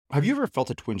Have you ever felt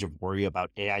a twinge of worry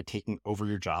about AI taking over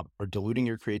your job or diluting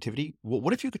your creativity? Well,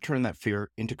 what if you could turn that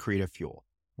fear into creative fuel?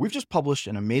 We've just published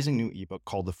an amazing new ebook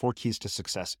called The 4 Keys to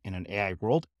Success in an AI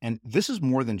World, and this is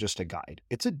more than just a guide.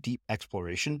 It's a deep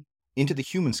exploration into the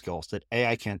human skills that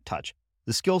AI can't touch,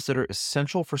 the skills that are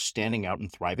essential for standing out and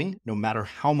thriving, no matter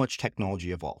how much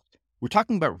technology evolves. We're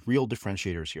talking about real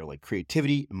differentiators here, like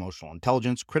creativity, emotional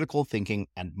intelligence, critical thinking,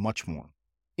 and much more.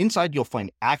 Inside, you'll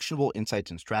find actionable insights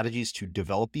and strategies to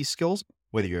develop these skills,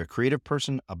 whether you're a creative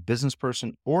person, a business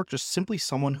person, or just simply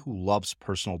someone who loves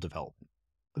personal development.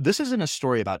 This isn't a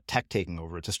story about tech taking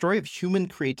over. It's a story of human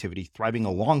creativity thriving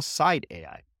alongside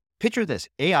AI. Picture this,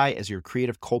 AI as your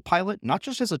creative co-pilot, not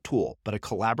just as a tool, but a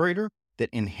collaborator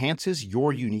that enhances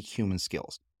your unique human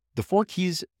skills. The 4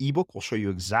 Keys ebook will show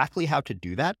you exactly how to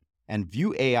do that and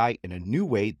view AI in a new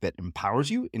way that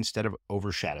empowers you instead of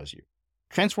overshadows you.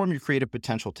 Transform your creative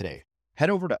potential today. Head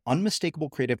over to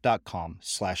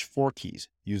unmistakablecreative.com/4keys.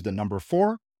 Use the number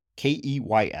 4,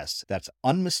 KEYS. That's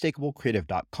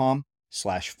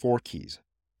unmistakablecreative.com/4keys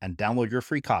and download your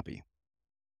free copy.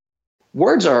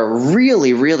 Words are a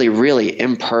really, really, really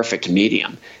imperfect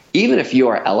medium. Even if you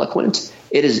are eloquent,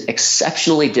 it is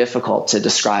exceptionally difficult to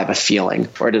describe a feeling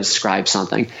or to describe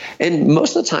something. And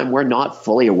most of the time, we're not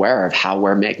fully aware of how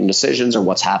we're making decisions or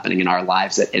what's happening in our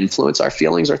lives that influence our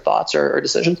feelings or thoughts or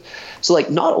decisions. So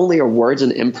not only are words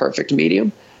an imperfect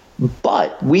medium,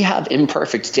 but we have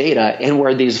imperfect data and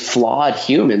we're these flawed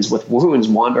humans with wounds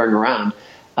wandering around.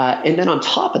 And then on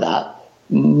top of that,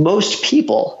 most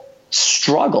people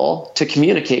struggle to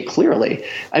communicate clearly.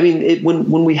 I mean,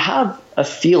 when we have a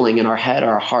feeling in our head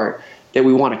or our heart that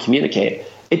we want to communicate,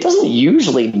 it doesn't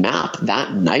usually map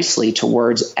that nicely to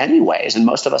words anyways. And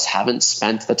most of us haven't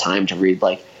spent the time to read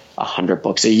 100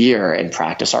 books a year and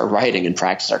practice our writing and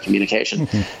practice our communication.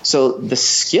 Mm-hmm. So the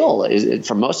skill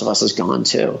for most of us is gone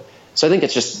too. So I think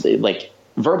it's just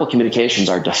verbal communications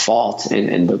are default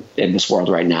in this world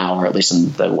right now, or at least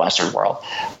in the Western world.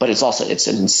 But it's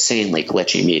an insanely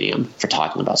glitchy medium for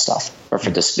talking about stuff or for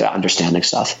this understanding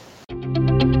stuff.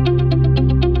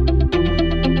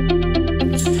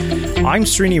 I'm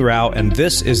Srini Rao, and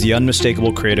this is the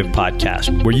Unmistakable Creative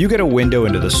Podcast, where you get a window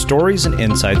into the stories and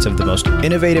insights of the most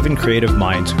innovative and creative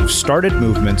minds who've started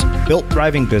movements, built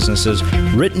thriving businesses,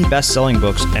 written best-selling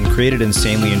books, and created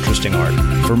insanely interesting art.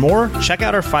 For more, check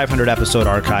out our 500-episode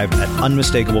archive at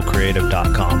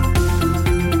unmistakablecreative.com.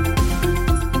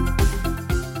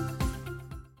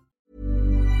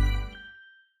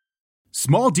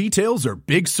 Small details are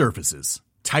big surfaces.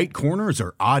 Tight corners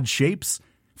are odd shapes.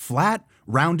 Flat,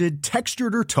 rounded,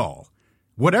 textured, or tall.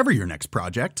 Whatever your next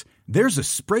project, there's a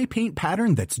spray paint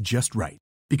pattern that's just right.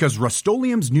 Because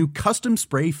Rust-Oleum's new Custom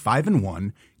Spray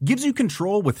 5-in-1 gives you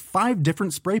control with 5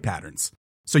 different spray patterns.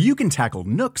 So you can tackle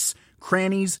nooks,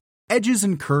 crannies, edges,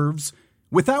 and curves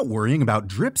without worrying about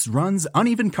drips, runs,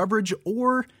 uneven coverage,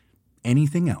 or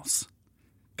anything else.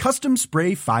 Custom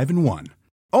Spray 5-in-1.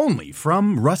 Only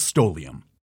from Rust-Oleum.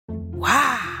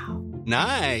 Wow.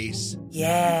 Nice.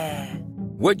 Yeah.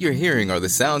 What you're hearing are the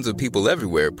sounds of people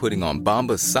everywhere putting on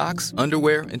Bombas socks,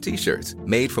 underwear, and T-shirts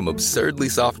made from absurdly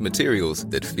soft materials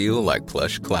that feel like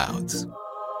plush clouds.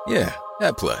 Yeah,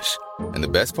 that plush. And the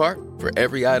best part? For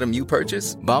every item you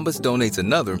purchase, Bombas donates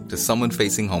another to someone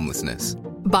facing homelessness.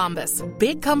 Bombas.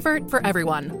 Big comfort for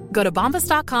everyone. Go to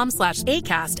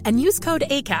bombas.com/ACAST and use code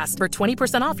ACAST for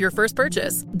 20% off your first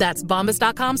purchase. That's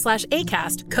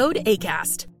bombas.com/ACAST. Code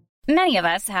ACAST. Many of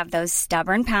us have those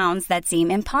stubborn pounds that seem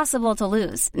impossible to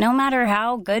lose, no matter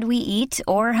how good we eat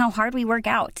or how hard we work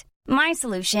out. My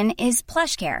solution is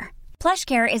PlushCare.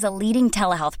 PlushCare is a leading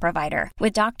telehealth provider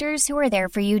with doctors who are there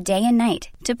for you day and night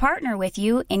to partner with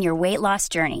you in your weight loss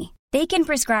journey. They can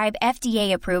prescribe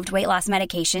FDA-approved weight loss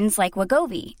medications like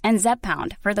Wegovy and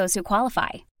Zepbound for those who qualify.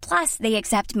 Plus, they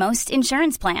accept most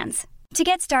insurance plans. To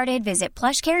get started, visit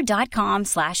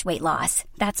plushcare.com/weightloss.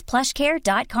 That's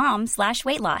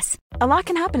plushcare.com/weightloss. A lot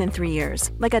can happen in 3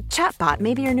 years, like a chatbot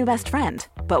may be your new best friend.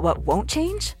 But what won't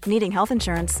change? Needing health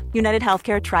insurance. United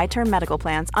Healthcare Tri-Term Medical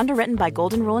Plans, underwritten by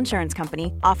Golden Rule Insurance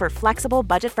Company, offer flexible,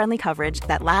 budget-friendly coverage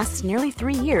that lasts nearly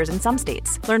 3 years in some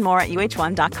states. Learn more at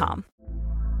uh1.com.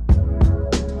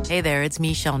 Hey there, it's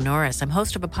Michelle Norris. I'm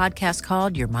host of a podcast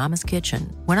called Your Mama's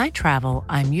Kitchen. When I travel,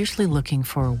 I'm usually looking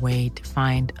for a way to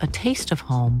find a taste of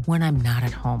home when I'm not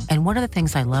at home. And one of the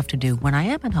things I love to do when I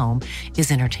am at home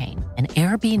is entertain. And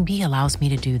Airbnb allows me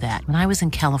to do that. When I was in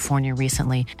California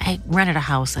recently, I rented a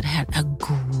house that had a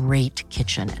great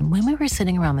kitchen. And when we were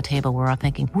sitting around the table, we're all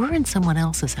thinking, we're in someone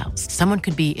else's house. Someone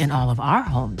could be in all of our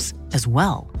homes as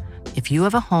well. If you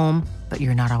have a home, but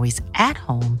you're not always at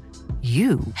home,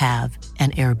 you have an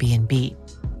Airbnb.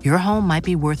 Your home might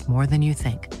be worth more than you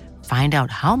think. Find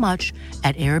out how much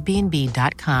at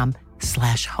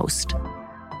airbnb.com/host.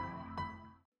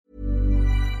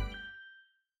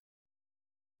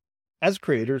 As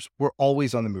creators, we're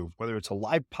always on the move. Whether it's a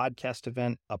live podcast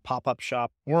event, a pop-up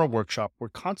shop, or a workshop, we're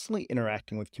constantly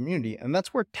interacting with community, and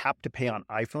that's where Tap to Pay on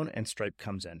iPhone and Stripe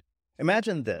comes in.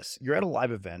 Imagine this. You're at a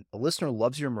live event, a listener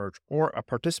loves your merch, or a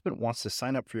participant wants to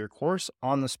sign up for your course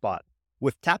on the spot.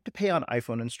 With Tap to Pay on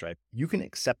iPhone and Stripe, you can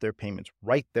accept their payments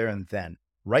right there and then,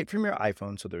 right from your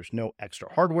iPhone, so there's no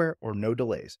extra hardware or no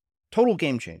delays. Total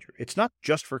game changer. It's not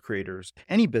just for creators.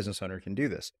 Any business owner can do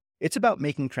this. It's about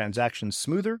making transactions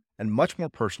smoother and much more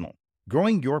personal,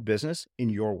 growing your business in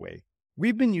your way.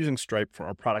 We've been using Stripe for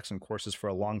our products and courses for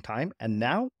a long time, and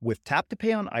now with Tap to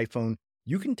Pay on iPhone,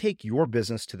 you can take your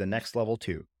business to the next level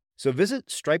too. So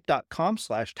visit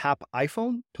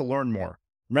stripe.com/tapiphone to learn more.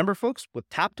 Remember, folks, with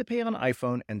Tap to Pay on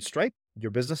iPhone and Stripe,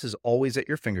 your business is always at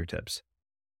your fingertips.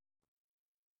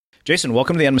 Jason,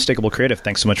 welcome to the Unmistakable Creative.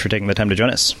 Thanks so much for taking the time to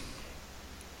join us.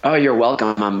 Oh, you're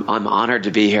welcome. I'm honored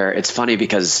to be here. It's funny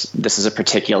because this is a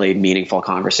particularly meaningful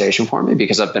conversation for me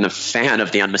because I've been a fan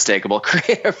of the Unmistakable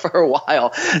Creative for a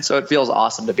while. So it feels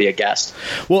awesome to be a guest.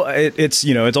 Well,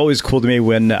 it's always cool to me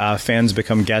when fans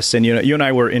become guests. And, you and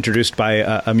I were introduced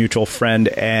by a mutual friend.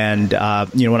 And,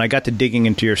 when I got to digging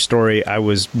into your story, I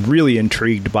was really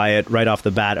intrigued by it right off the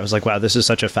bat. I was like, wow, this is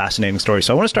such a fascinating story.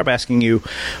 So I want to start by asking you,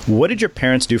 what did your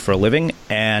parents do for a living?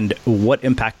 And what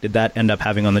impact did that end up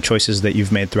having on the choices that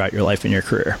you've made throughout your life and your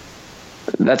career?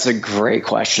 That's a great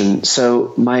question.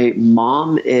 So my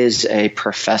mom is a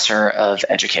professor of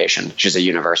education. She's a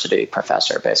university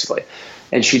professor, basically.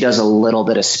 And she does a little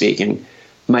bit of speaking.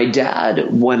 My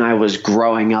dad, when I was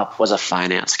growing up, was a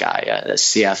finance guy, a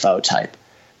CFO type.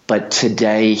 But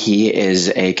today he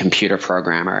is a computer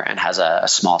programmer and has a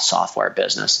small software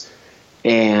business.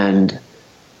 And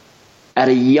at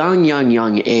a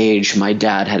young age, my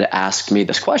dad had asked me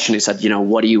this question. He said,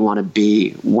 what do you want to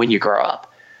be when you grow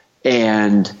up?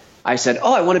 And I said,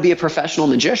 I want to be a professional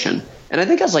magician. And I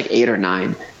think I was like 8 or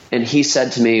 9. And he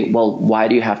said to me, well, why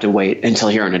do you have to wait until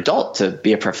you're an adult to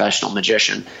be a professional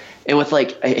magician? And with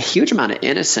like a huge amount of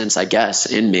innocence, I guess,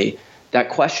 in me, that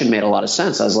question made a lot of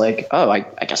sense. I was like, I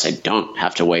guess I don't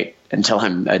have to wait until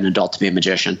I'm an adult to be a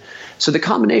magician. So the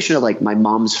combination of like my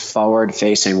mom's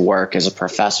forward-facing work as a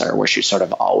professor, where she's sort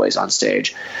of always on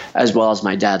stage, as well as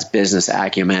my dad's business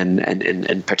acumen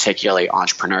and particularly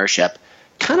entrepreneurship,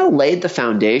 kind of laid the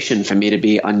foundation for me to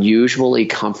be unusually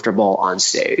comfortable on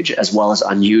stage, as well as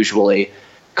unusually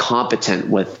competent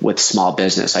with small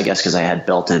business, I guess, because I had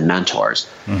built-in mentors.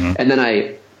 Mm-hmm. And then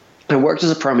I worked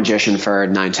as a pro magician for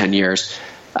 9-10 years,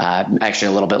 actually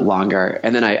a little bit longer.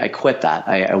 And then I quit that.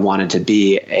 I wanted to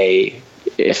be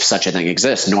if such a thing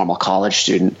exists, normal college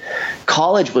student.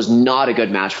 College was not a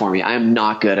good match for me. I am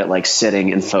not good at like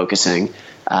sitting and focusing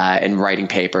and writing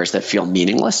papers that feel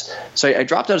meaningless. So I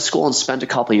dropped out of school and spent a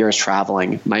couple of years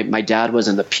traveling. My dad was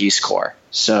in the Peace Corps,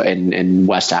 so in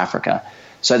West Africa.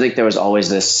 So I think there was always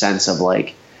this sense of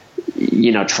like,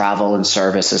 travel and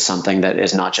service is something that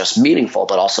is not just meaningful,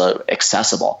 but also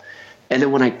accessible. And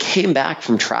then when I came back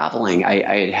from traveling,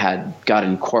 I had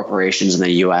gotten corporations in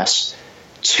the U.S.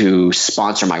 to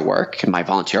sponsor my work and my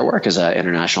volunteer work as an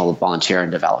international volunteer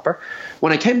and developer.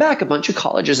 When I came back, a bunch of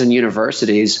colleges and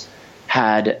universities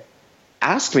had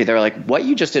asked me, they were like, what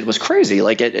you just did was crazy.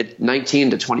 Like at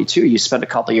 19 to 22, you spent a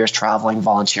couple of years traveling,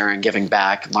 volunteering, giving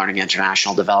back, learning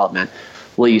international development.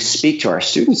 Will you speak to our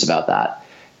students about that?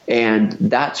 And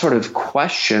that sort of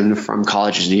question from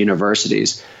colleges and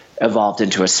universities evolved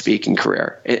into a speaking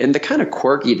career. And the kind of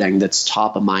quirky thing that's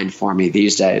top of mind for me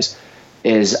these days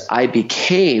is I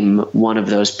became one of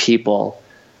those people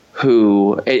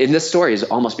who, and this story is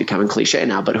almost becoming cliche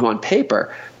now, but who on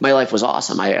paper, my life was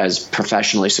awesome. I was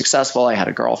professionally successful. I had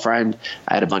a girlfriend.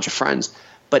 I had a bunch of friends.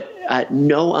 But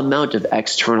no amount of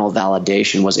external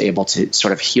validation was able to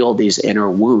sort of heal these inner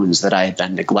wounds that I had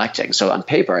been neglecting. So on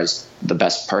paper, as the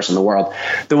best person in the world,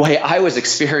 the way I was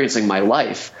experiencing my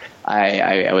life,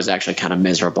 I was actually kind of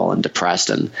miserable and depressed,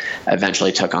 and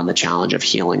eventually took on the challenge of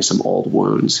healing some old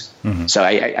wounds. Mm-hmm. So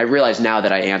I realize now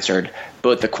that I answered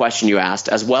both the question you asked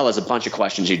as well as a bunch of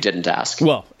questions you didn't ask.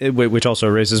 Well, which also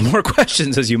raises more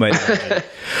questions, as you might imagine.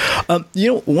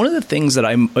 One of the things that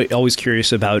I'm always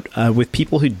curious about with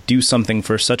people who do something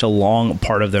for such a long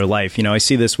part of their life, I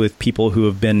see this with people who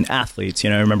have been athletes.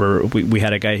 I remember we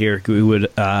had a guy here who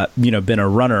had, been a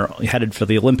runner headed for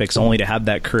the Olympics only to have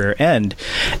that career end.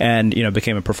 and,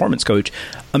 became a performance coach.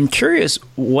 I'm curious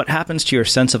what happens to your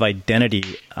sense of identity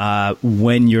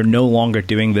when you're no longer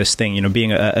doing this thing,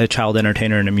 being a child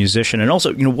entertainer and a musician. And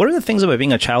also, what are the things about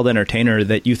being a child entertainer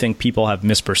that you think people have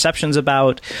misperceptions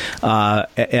about?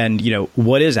 And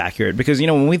what is accurate? Because,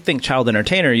 when we think child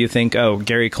entertainer, you think, oh,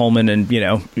 Gary Coleman and,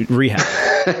 rehab.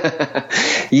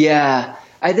 Yeah,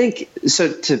 I think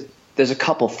so. There's a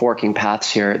couple forking paths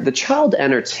here. The child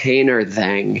entertainer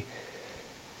thing,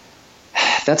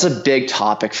 that's a big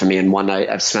topic for me, and one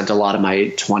I've spent a lot of my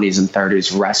 20s and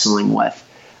 30s wrestling with.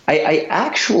 I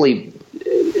actually,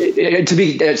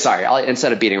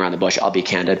 instead of beating around the bush, I'll be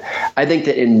candid. I think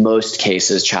that in most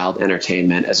cases, child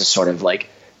entertainment is a sort of like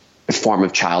a form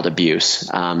of child abuse.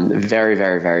 Very,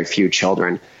 very, very few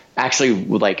children actually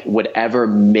would ever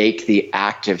make the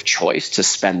active choice to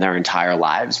spend their entire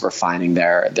lives refining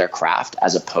their craft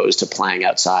as opposed to playing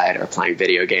outside or playing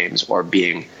video games or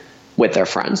being with their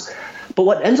friends. But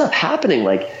what ends up happening,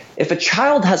 if a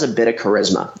child has a bit of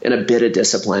charisma and a bit of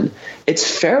discipline, it's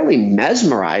fairly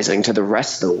mesmerizing to the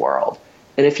rest of the world.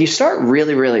 And if you start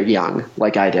really, really young,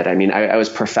 like I did, I was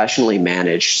professionally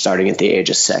managed starting at the age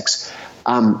of 6.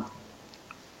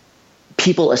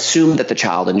 People assume that the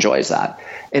child enjoys that.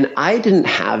 And I didn't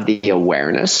have the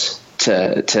awareness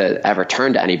to ever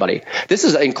turn to anybody. This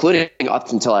is including up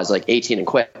until I was 18 and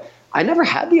quit. I never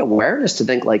had the awareness to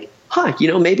think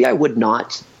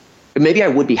maybe I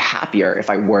would be happier if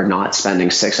I were not spending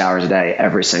 6 hours a day,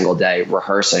 every single day,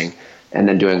 rehearsing and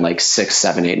then doing 6,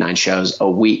 7, 8, 9 shows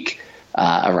a week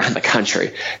around the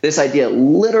country. This idea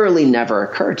literally never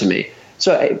occurred to me.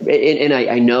 So,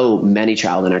 I know many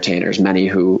child entertainers,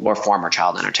 or former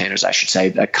child entertainers, I should say,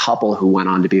 a couple who went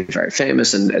on to be very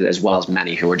famous, and as well as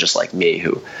many who were just like me,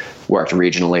 who worked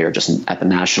regionally or just at the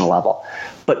national level.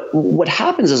 But what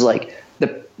happens is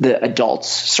the adults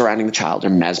surrounding the child are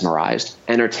mesmerized.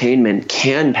 Entertainment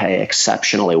can pay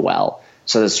exceptionally well.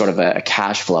 So there's sort of a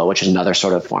cash flow, which is another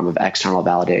sort of form of external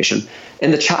validation.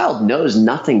 And the child knows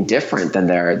nothing different than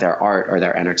their art or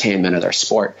their entertainment or their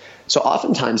sport. So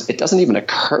oftentimes it doesn't even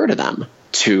occur to them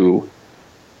to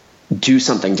do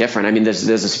something different. There's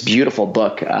this beautiful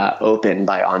book, Open,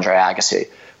 by Andre Agassi,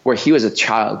 where he was a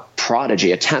child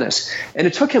prodigy at tennis. And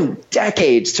it took him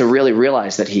decades to really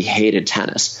realize that he hated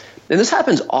tennis. And this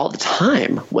happens all the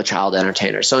time with child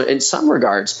entertainers. So in some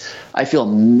regards, I feel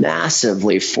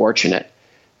massively fortunate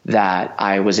that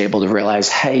I was able to realize,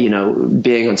 hey,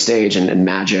 being on stage and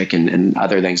magic and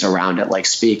other things around it, like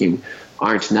speaking,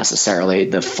 aren't necessarily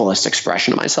the fullest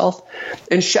expression of myself.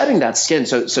 And shedding that skin.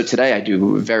 So today I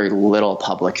do very little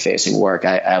public facing work.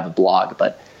 I have a blog,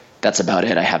 but that's about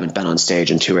it. I haven't been on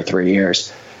stage in 2 or 3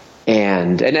 years.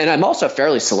 And I'm also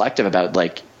fairly selective about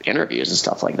interviews and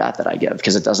stuff like that I give,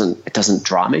 because it doesn't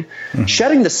draw me. Mm-hmm.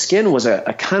 Shedding the skin was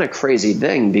a kind of crazy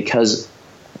thing, because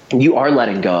you are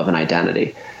letting go of an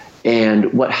identity.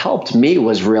 And what helped me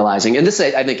was realizing, and this,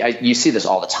 I think you see this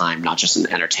all the time, not just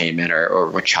in entertainment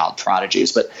or with child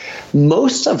prodigies, but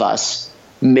most of us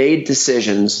made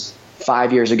decisions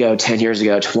 5 years ago, 10 years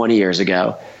ago, 20 years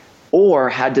ago, or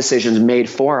had decisions made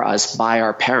for us by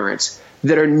our parents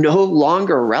that are no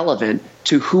longer relevant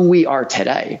to who we are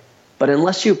today. But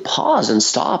unless you pause and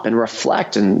stop and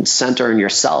reflect and center in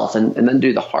yourself and then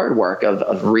do the hard work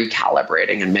of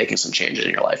recalibrating and making some changes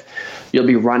in your life, you'll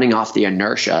be running off the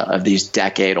inertia of these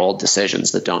decade-old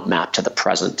decisions that don't map to the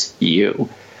present you.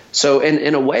 So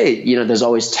in a way, there's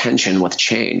always tension with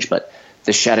change, but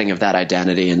the shedding of that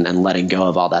identity and letting go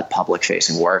of all that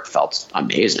public-facing work felt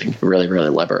amazing, really, really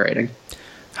liberating.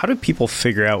 How do people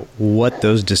figure out what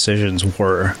those decisions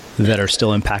were that are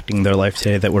still impacting their life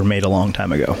today that were made a long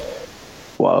time ago?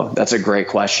 Whoa, that's a great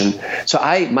question. So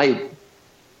my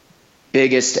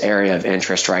biggest area of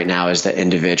interest right now is the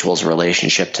individual's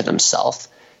relationship to themselves.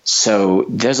 So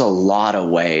there's a lot of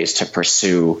ways to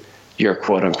pursue your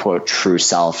quote unquote true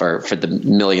self, or for the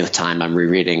millionth time, I'm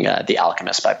rereading The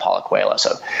Alchemist by Paulo Coelho.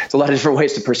 So there's a lot of different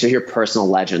ways to pursue your personal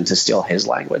legend, to steal his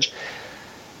language.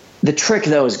 The trick,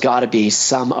 though, has got to be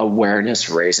some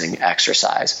awareness-raising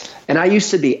exercise. And I used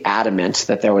to be adamant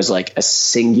that there was a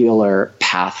singular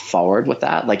path forward with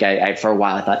that. I for a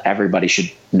while, I thought everybody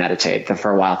should meditate.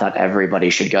 For a while, I thought everybody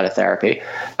should go to therapy.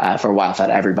 For a while, I thought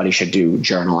everybody should do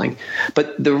journaling.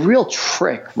 But the real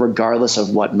trick, regardless of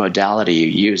what modality you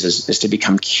use, is to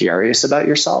become curious about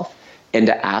yourself and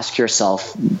to ask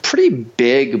yourself pretty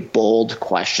big, bold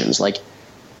questions like,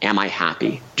 am I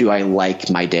happy? Do I like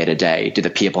my day-to-day? Do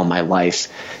the people in my life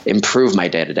improve my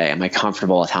day-to-day? Am I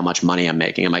comfortable with how much money I'm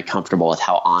making? Am I comfortable with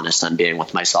how honest I'm being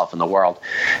with myself and the world?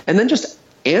 And then just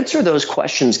answer those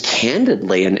questions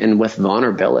candidly and with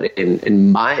vulnerability.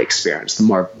 In my experience, the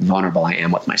more vulnerable I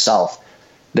am with myself,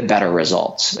 the better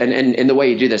results. And the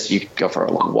way you do this, you could go for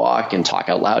a long walk and talk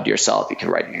out loud to yourself. You can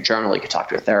write in your journal. You can talk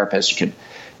to a therapist. You can,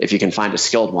 if you can find a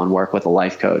skilled one, work with a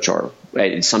life coach, or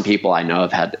some people I know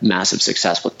have had massive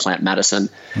success with plant medicine.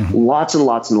 Lots and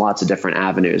lots and lots of different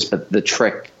avenues. But the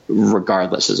trick,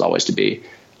 regardless, is always to be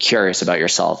curious about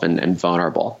yourself and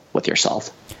vulnerable with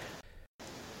yourself.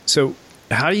 So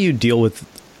how do you deal with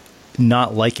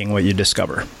not liking what you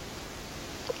discover?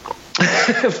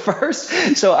 The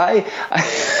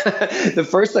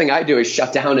first thing I do is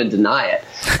shut down and deny it.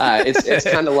 It's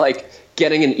kind of like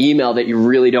getting an email that you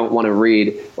really don't want to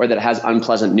read, or that has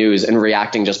unpleasant news, and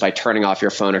reacting just by turning off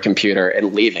your phone or computer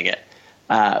and leaving it.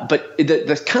 But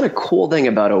the kind of cool thing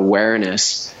about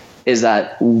awareness is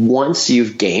that once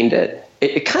you've gained it,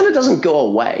 it kind of doesn't go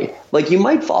away. Like, you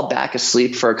might fall back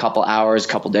asleep for a couple hours, a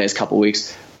couple days, a couple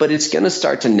weeks, but it's going to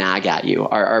start to nag at you.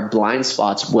 Our blind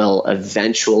spots will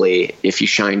eventually, if you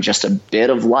shine just a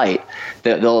bit of light,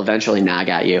 they'll eventually nag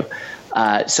at you.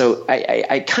 So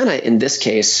I kind of, in this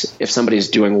case, if somebody's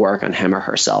doing work on him or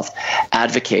herself,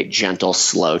 advocate gentle,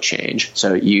 slow change.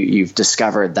 So you've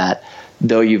discovered that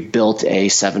though you've built a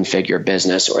 7-figure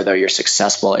business, or though you're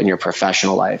successful in your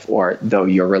professional life, or though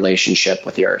your relationship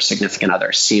with your significant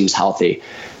other seems healthy,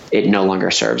 it no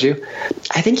longer serves you.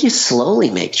 I think you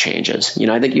slowly make changes.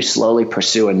 I think you slowly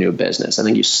pursue a new business. I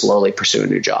think you slowly pursue a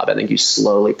new job. I think you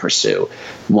slowly pursue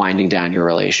winding down your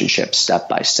relationship step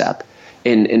by step.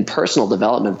 In personal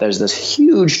development, there's this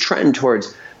huge trend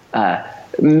towards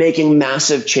making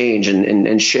massive change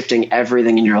and shifting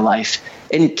everything in your life.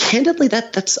 And candidly,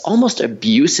 that's almost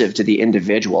abusive to the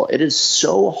individual. It is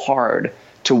so hard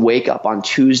to wake up on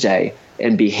Tuesday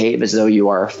and behave as though you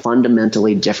are a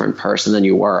fundamentally different person than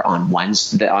you were on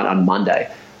Wednesday, on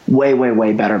Monday. Way, way,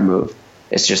 way better move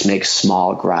is just make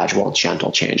small, gradual,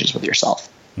 gentle changes with yourself.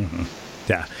 Mm-hmm.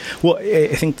 Yeah. Well,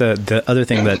 I think the other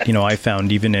thing that, I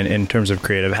found even in terms of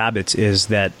creative habits is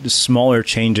that smaller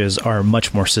changes are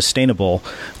much more sustainable,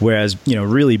 whereas,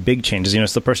 really big changes,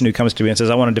 it's the person who comes to me and says,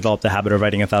 I want to develop the habit of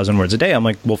writing 1,000 words a day. I'm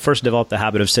like, well, first develop the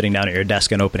habit of sitting down at your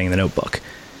desk and opening the notebook.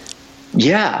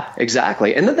 Yeah,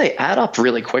 exactly. And then they add up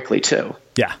really quickly too.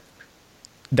 Yeah.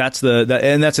 That's the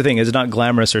thing. It's not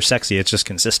glamorous or sexy. It's just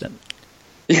consistent.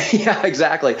 Yeah,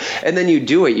 exactly. And then you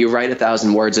do it. You write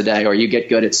 1,000 words a day, or you get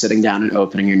good at sitting down and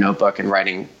opening your notebook and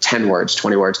writing 10 words,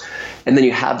 20 words. And then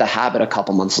you have the habit a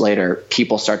couple months later,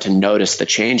 people start to notice the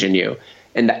change in you.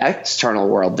 And the external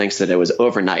world thinks that it was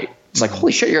overnight. It's like,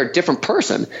 holy shit, you're a different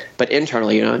person. But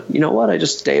internally, you know what? I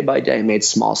just day by day made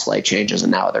small, slight changes,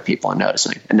 and now other people are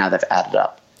noticing. And now they've added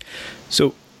up.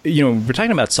 So, we're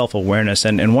talking about self-awareness,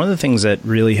 and one of the things that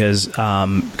really has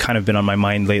kind of been on my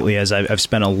mind lately, as I've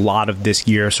spent a lot of this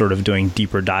year sort of doing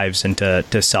deeper dives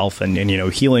into self and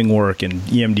healing work and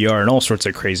EMDR and all sorts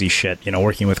of crazy shit,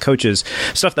 working with coaches,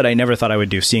 stuff that I never thought I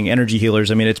would do, seeing energy healers.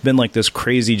 I mean, it's been like this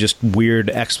crazy, just weird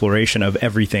exploration of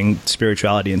everything,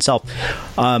 spirituality and self.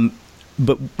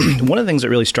 But one of the things that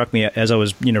really struck me as I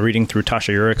was, reading through Tasha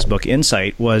Eurich's book,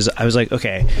 Insight, was I was like,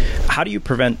 okay, how do you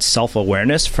prevent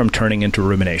self-awareness from turning into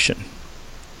rumination?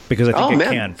 Because I think it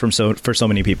can for so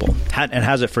many people. And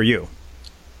has it for you?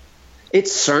 It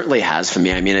certainly has for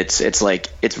me. I mean, it's like,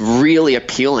 it's really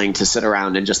appealing to sit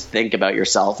around and just think about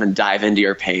yourself and dive into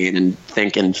your pain and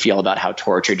think and feel about how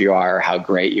tortured you are or how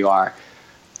great you are.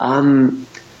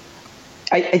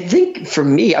 I think for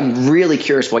me, I'm really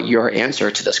curious what your answer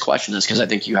to this question is, because I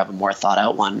think you have a more thought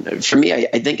out one. For me,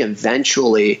 I think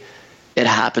eventually it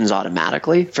happens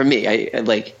automatically. For me, I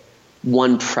like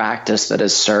one practice that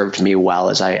has served me well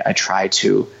is I try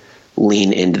to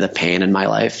lean into the pain in my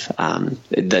life.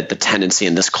 The tendency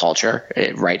in this culture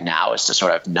right now is to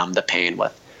sort of numb the pain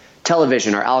with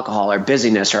television or alcohol or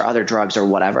busyness or other drugs or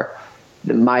whatever.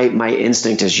 My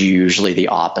instinct is usually the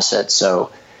opposite.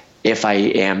 So if I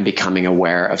am becoming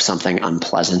aware of something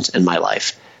unpleasant in my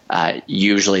life,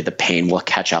 usually the pain will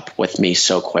catch up with me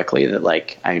so quickly that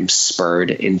like I'm spurred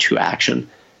into action.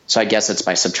 So I guess it's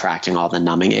by subtracting all the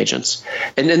numbing agents.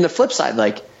 And then the flip side,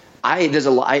 like I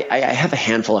have a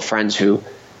handful of friends who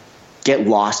get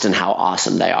lost in how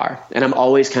awesome they are. And I'm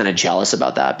always kind of jealous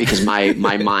about that, because my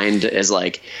mind is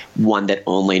like one that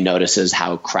only notices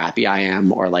how crappy I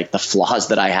am, or like the flaws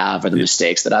that I have or the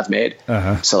mistakes that I've made.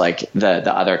 Uh-huh. So like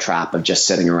the other trap of just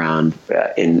sitting around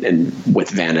in with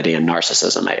vanity and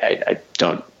narcissism,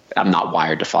 I'm not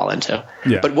wired to fall into.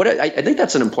 Yeah. But I think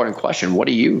that's an important question. How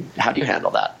do you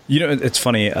handle that? It's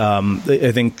funny.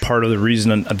 I think part of the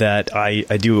reason that I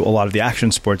do a lot of the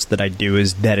action sports that I do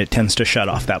is that it tends to shut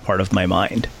off that part of my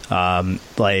mind.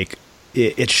 Like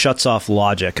it shuts off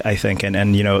logic, I think.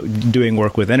 And doing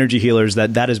work with energy healers,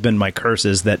 that has been my curse,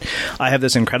 is that I have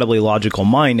this incredibly logical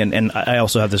mind, and I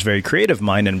also have this very creative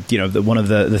mind. And, one of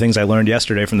the things I learned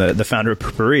yesterday from the founder of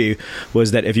Puri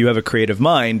was that if you have a creative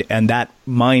mind and that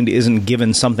mind isn't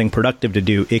given something productive to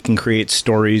do, it can create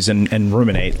stories and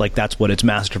ruminate. Like, that's what it's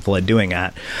masterful at doing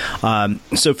at.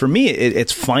 So for me,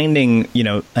 it's finding,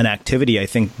 an activity, I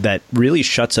think, that really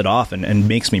shuts it off and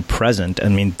makes me present. I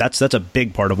mean, that's a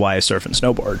big part of why I surf and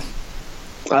snowboard.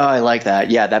 Oh, I like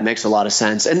that. Yeah, that makes a lot of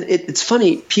sense. And it's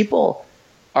funny, people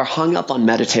are hung up on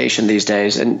meditation these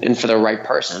days, and for the right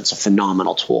person, it's a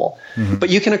phenomenal tool. Mm-hmm. But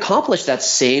you can accomplish that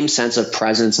same sense of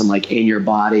presence and like in your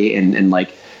body and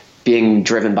like being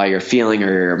driven by your feeling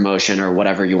or your emotion or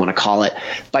whatever you want to call it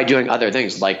by doing other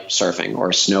things like surfing or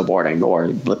snowboarding or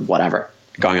whatever,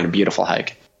 going on a beautiful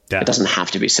hike. Yeah. It doesn't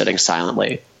have to be sitting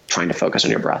silently trying to focus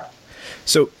on your breath.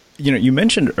 So, you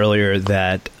mentioned earlier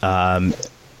that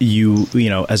you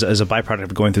as a byproduct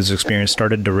of going through this experience,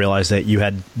 started to realize that you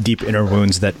had deep inner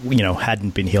wounds that,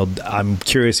 hadn't been healed. I'm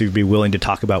curious if you'd be willing to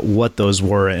talk about what those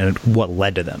were and what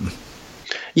led to them.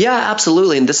 Yeah,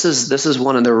 absolutely. And this is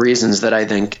one of the reasons that I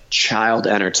think child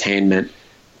entertainment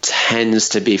tends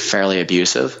to be fairly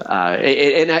abusive.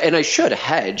 And I should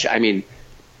hedge. I mean,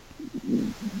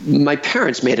 my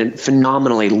parents made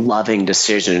phenomenally loving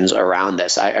decisions around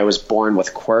this. I was born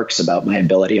with quirks about my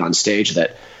ability on stage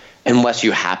that, unless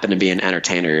you happen to be an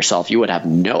entertainer yourself, you would have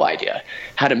no idea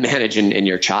how to manage in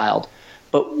your child.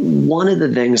 But one of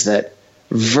the things that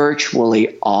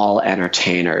virtually all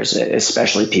entertainers,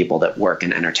 especially people that work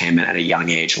in entertainment at a young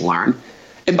age, learn.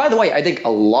 And by the way, I think a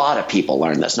lot of people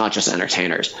learn this, not just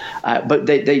entertainers, but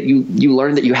you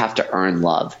learn that you have to earn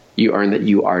love. You earn that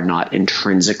you are not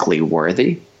intrinsically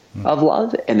worthy of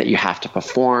love, and that you have to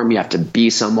perform, you have to be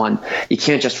someone. You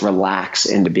can't just relax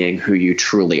into being who you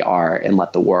truly are and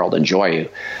let the world enjoy you.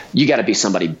 You got to be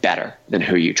somebody better than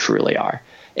who you truly are.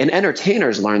 And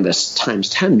entertainers learn this times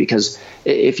 10, because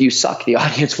if you suck, the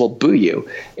audience will boo you.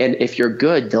 And if you're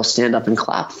good, they'll stand up and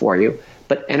clap for you.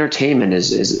 But entertainment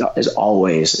is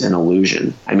always an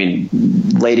illusion. I mean,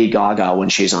 Lady Gaga, when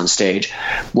she's on stage,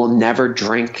 will never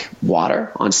drink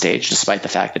water on stage, despite the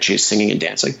fact that she's singing and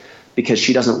dancing, because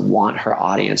she doesn't want her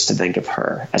audience to think of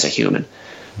her as a human.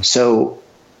 So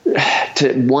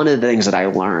one of the things that I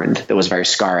learned that was very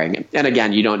scarring, and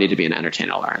again, you don't need to be an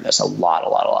entertainer to learn this. A lot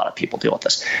of people deal with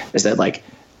this, is that like,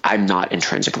 I'm not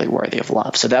intrinsically worthy of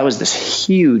love. So that was this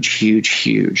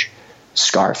huge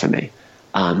scar for me.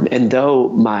 And though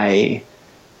my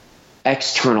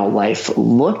external life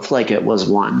looked like it was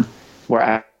one where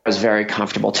I was very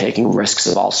comfortable taking risks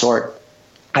of all sort,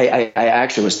 I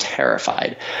actually was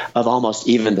terrified of almost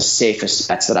even the safest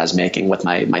bets that I was making with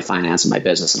my finance and my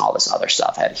business and all this other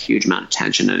stuff. I had a huge amount of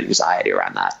tension and anxiety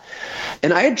around that.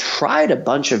 And I had tried a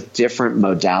bunch of different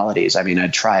modalities. I mean,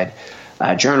 I'd tried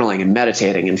journaling and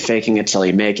meditating and faking it till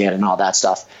you make it and all that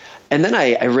stuff. And then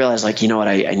I realized, like, you know what,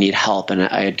 I need help. And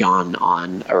I had gone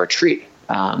on a retreat.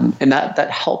 And that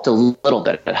helped a little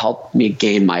bit. It helped me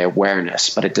gain my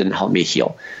awareness, but it didn't help me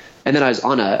heal. And then I was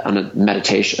on a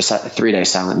meditation, a 3-day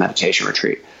silent meditation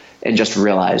retreat, and just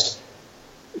realized,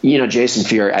 Jason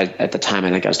Fear, at the time,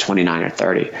 I think I was 29 or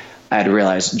 30. I had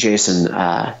realized,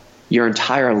 Jason, your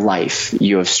entire life,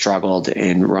 you have struggled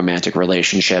in romantic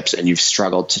relationships, and you've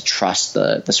struggled to trust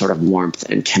the sort of warmth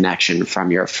and connection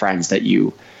from your friends that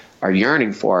you are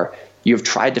yearning for. You've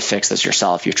tried to fix this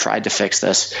yourself. You've tried to fix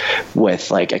this with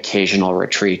like occasional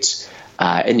retreats.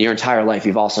 In your entire life,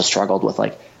 you've also struggled with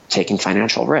like taking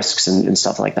financial risks and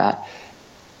stuff like that.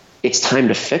 It's time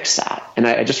to fix that. And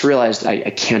I just realized I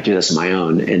can't do this on my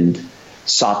own, and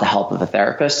sought the help of a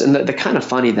therapist. And the kind of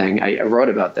funny thing, I wrote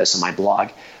about this in my blog.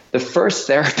 The first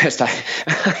therapist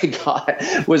I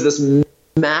got was this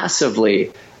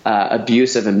massively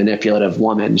abusive and manipulative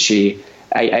woman.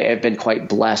 I have been quite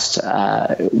blessed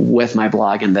with my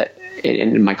blog and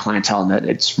in my clientele, and that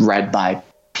it's read by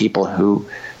people who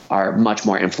are much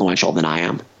more influential than I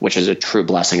am, which is a true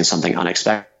blessing and something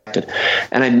unexpected.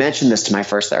 And I mentioned this to my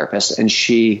first therapist, and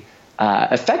she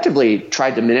effectively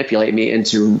tried to manipulate me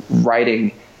into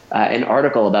writing an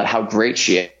article about how great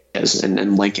she is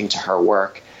and linking to her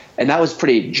work. And that was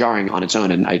pretty jarring on its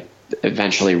own. And I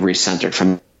eventually recentered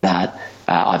from that,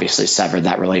 obviously severed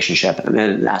that relationship, and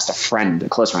then asked a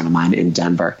close friend of mine in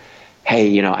Denver,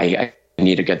 hey, I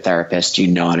need a good therapist. Do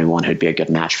you know anyone who'd be a good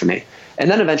match for me? And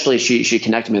then eventually she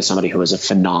connected me with somebody who was a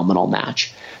phenomenal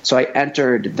match. So I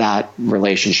entered that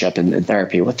relationship in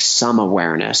therapy with some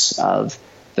awareness of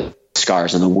the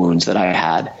scars and the wounds that I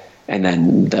had. And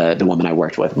then the woman I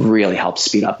worked with really helped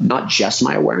speed up not just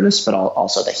my awareness, but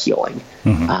also the healing.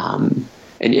 Mm-hmm.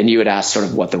 and you would ask sort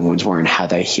of what the wounds were and how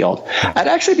they healed. I'd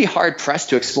actually be hard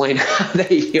pressed to explain how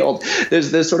they healed.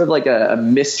 There's sort of like a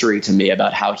mystery to me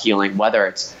about how healing, whether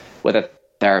it's with a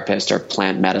therapist or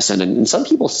plant medicine, and some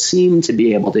people seem to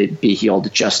be able to be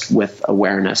healed just with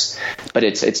awareness, but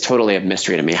it's totally a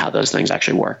mystery to me how those things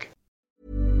actually work.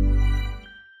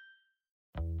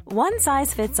 One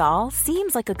size fits all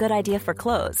seems like a good idea for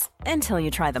clothes until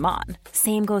you try them on.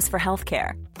 Same goes for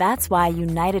healthcare. That's why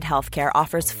United Healthcare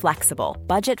offers flexible,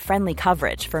 budget-friendly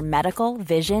coverage for medical,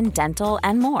 vision, dental,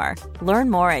 and more. Learn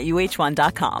more at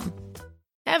uh1.com.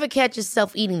 Ever catch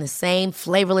yourself eating the same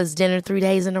flavorless dinner 3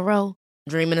 days in a row?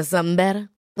 Dreaming of something better?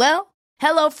 Well,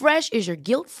 HelloFresh is your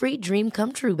guilt-free dream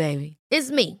come true, baby.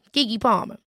 It's me, Keke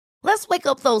Palmer. Let's wake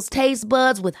up those taste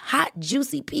buds with hot,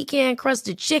 juicy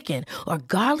pecan-crusted chicken or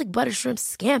garlic butter shrimp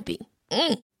scampi.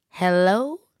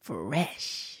 Hello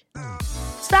Fresh.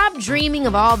 Stop dreaming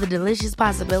of all the delicious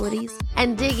possibilities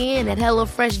and dig in at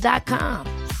HelloFresh.com.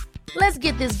 Let's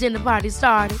get this dinner party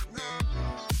started.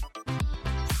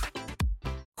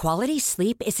 Quality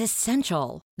sleep is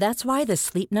essential. That's why the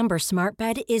Sleep Number Smart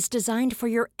Bed is designed for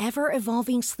your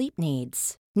ever-evolving sleep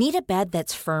needs. Need a bed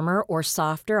that's firmer or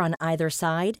softer on either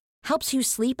side? Helps you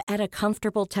sleep at a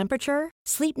comfortable temperature?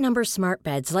 Sleep Number Smart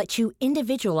Beds let you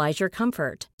individualize your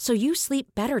comfort so you sleep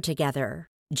better together.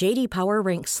 J.D. Power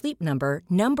ranks Sleep Number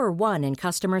number 1 in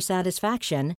customer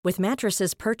satisfaction with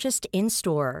mattresses purchased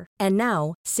in-store. And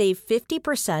now, save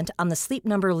 50% on the Sleep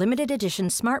Number Limited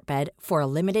Edition Smart Bed for a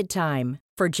limited time.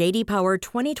 For J.D. Power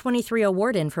 2023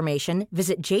 award information,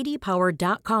 visit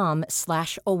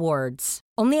jdpower.com/awards.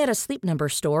 Only at a Sleep Number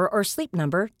store or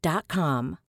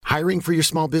sleepnumber.com. Hiring for your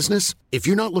small business? If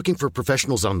you're not looking for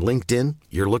professionals on LinkedIn,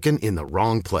 you're looking in the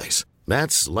wrong place.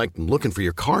 That's like looking for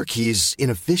your car keys in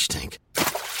a fish tank.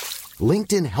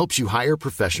 LinkedIn helps you hire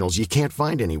professionals you can't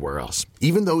find anywhere else,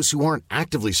 even those who aren't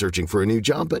actively searching for a new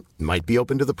job but might be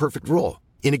open to the perfect role.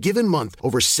 In a given month,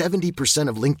 over 70%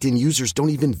 of LinkedIn users don't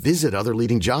even visit other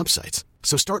leading job sites.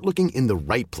 So start looking in the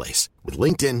right place. With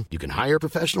LinkedIn, you can hire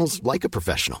professionals like a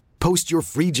professional. Post your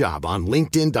free job on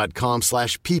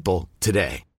linkedin.com/people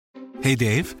today. Hey,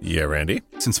 Dave. Yeah, Randy.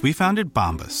 Since we founded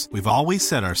Bombas, we've always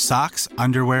said our socks,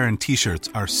 underwear, and T-shirts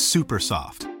are super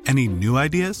soft. Any new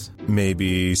ideas?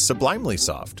 Maybe sublimely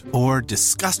soft. Or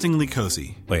disgustingly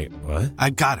cozy. Wait, what?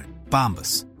 I got it.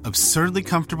 Bombas. Absurdly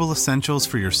comfortable essentials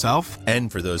for yourself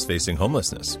and for those facing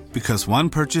homelessness. Because one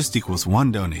purchased equals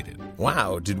one donated.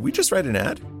 Wow, did we just write an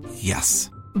ad?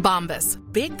 Yes. Bombas.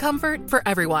 Big comfort for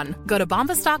everyone. Go to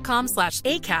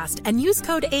bombas.com/ACAST and use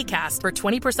code ACAST for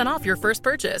 20% off your first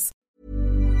purchase.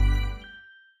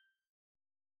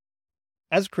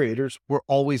 As creators, we're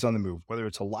always on the move. Whether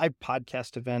it's a live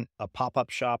podcast event, a pop-up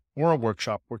shop, or a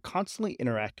workshop, we're constantly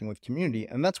interacting with community,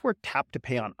 and that's where Tap to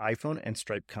Pay on iPhone and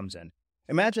Stripe comes in.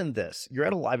 Imagine this. You're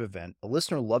at a live event, a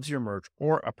listener loves your merch,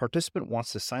 or a participant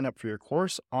wants to sign up for your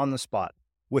course on the spot.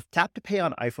 With Tap to Pay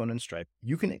on iPhone and Stripe,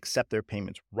 you can accept their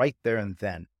payments right there and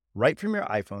then, right from your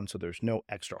iPhone, so there's no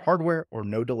extra hardware or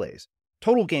no delays.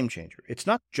 Total game changer. It's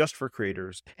not just for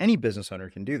creators. Any business owner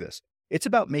can do this. It's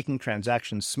about making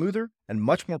transactions smoother and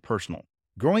much more personal,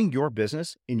 growing your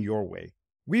business in your way.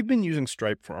 We've been using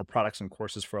Stripe for our products and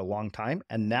courses for a long time,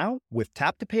 and now with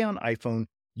Tap to Pay on iPhone,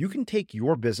 you can take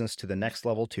your business to the next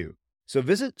level too. So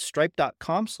visit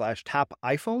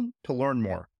stripe.com/tapiphone to learn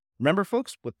more. Remember,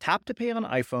 folks, with Tap to Pay on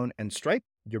iPhone and Stripe,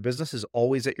 your business is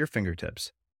always at your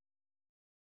fingertips.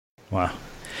 Wow.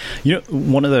 You know,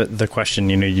 one of the question,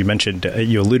 you mentioned,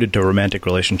 you alluded to romantic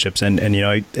relationships, and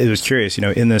I was curious,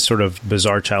 in this sort of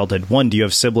bizarre childhood, one, do you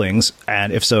have siblings?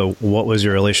 And if so, what was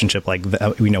your relationship like,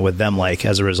 with them like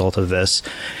as a result of this?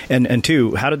 And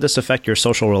two, how did this affect your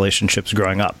social relationships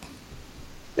growing up?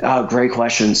 Great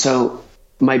question. So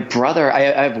my brother, I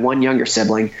have one younger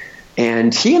sibling,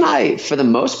 and he and I, for the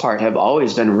most part, have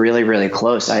always been really, really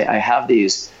close. I have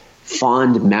these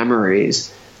fond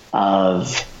memories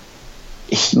of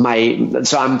so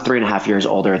I'm 3.5 years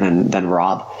older than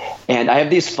Rob. And I have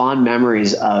these fond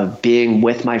memories of being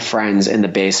with my friends in the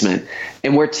basement,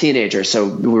 and we're teenagers. So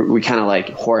we kind of like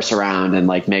horse around and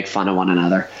like make fun of one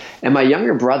another. And my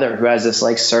younger brother, who has this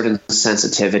like certain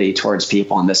sensitivity towards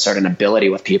people and this certain ability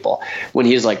with people, when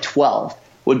he was like 12,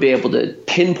 would be able to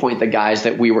pinpoint the guys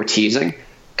that we were teasing,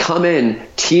 come in,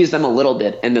 tease them a little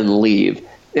bit, and then leave.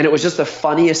 And it was just the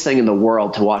funniest thing in the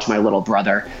world to watch my little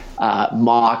brother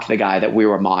mock the guy that we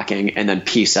were mocking and then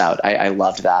peace out. I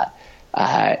loved that.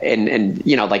 And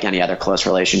like any other close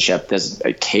relationship, there's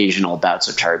occasional bouts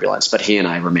of turbulence, but he and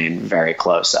I remain very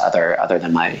close. Other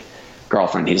than my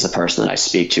girlfriend, he's the person that I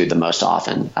speak to the most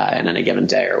often in any given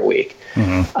day or week.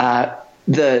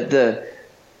 Mm-hmm.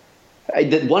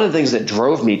 One of the things that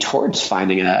drove me towards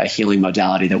finding a healing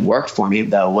modality that worked for me,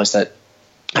 though, was that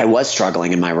I was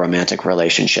struggling in my romantic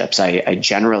relationships. I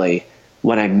generally,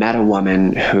 when I met a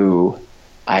woman who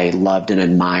I loved and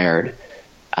admired,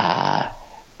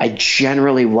 I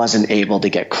generally wasn't able to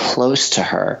get close to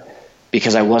her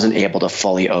because I wasn't able to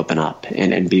fully open up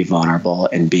and be vulnerable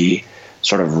and be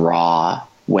sort of raw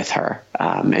with her,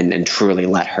 and truly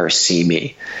let her see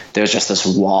me. There's just this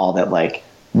wall that, like,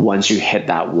 once you hit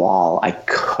that wall, I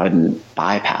couldn't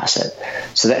bypass it.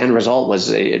 So the end result was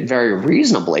very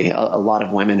reasonably a lot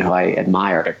of women who I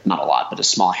admired, or not a lot, but a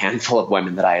small handful of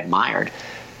women that I admired,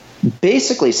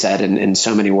 basically said in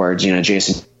so many words,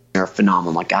 Jason, you're a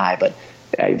phenomenal guy, but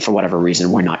for whatever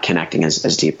reason, we're not connecting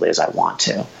as deeply as I want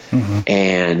to. Mm-hmm.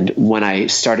 And when I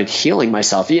started healing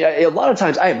myself, a lot of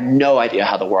times I have no idea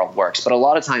how the world works, but a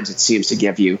lot of times it seems to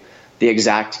give you the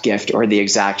exact gift or the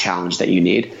exact challenge that you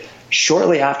need.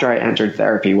 Shortly after I entered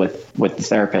therapy with the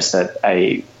therapist that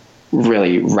I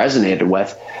really resonated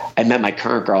with, I met my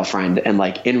current girlfriend, and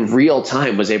like in real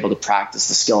time was able to practice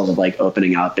the skills of like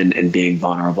opening up and being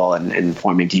vulnerable and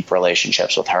forming deep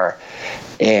relationships with her.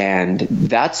 And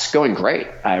that's going great.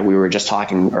 We were just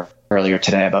talking earlier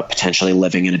today about potentially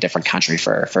living in a different country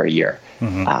for a year.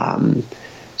 Mm-hmm.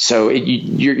 So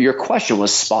your question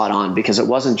was spot on, because it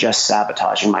wasn't just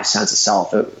sabotaging my sense of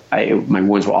self. My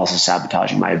wounds were also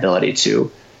sabotaging my ability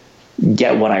to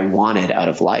get what I wanted out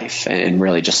of life and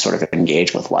really just sort of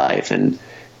engage with life and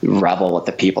revel with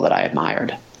the people that I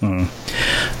admired. Mm.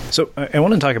 So I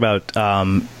want to talk about,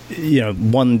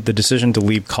 the decision to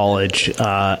leave college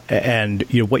and,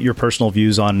 what your personal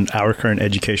views on our current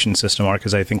education system are,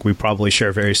 because I think we probably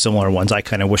share very similar ones. I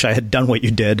kind of wish I had done what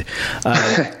you did.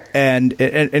 And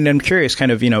I'm curious,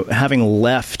 kind of, having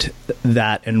left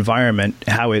that environment,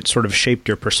 how it sort of shaped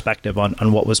your perspective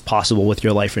on what was possible with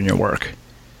your life and your work.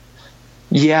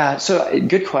 Yeah, so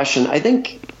good question. I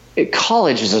think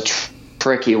college is a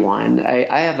tricky one.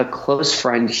 I have a close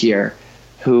friend here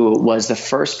who was the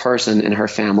first person in her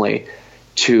family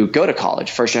to go to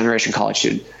college, first generation college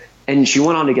student. And she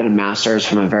went on to get a master's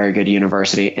from a very good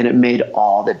university, and it made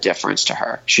all the difference to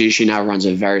her. She now runs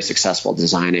a very successful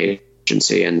design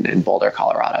agency in Boulder,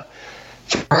 Colorado.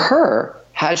 For her,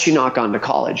 had she not gone to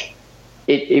college,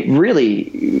 it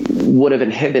really would have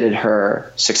inhibited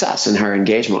her success and her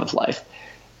engagement with life.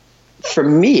 For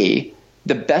me,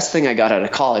 the best thing I got out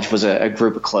of college was a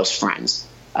group of close friends.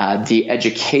 The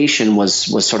education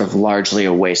was sort of largely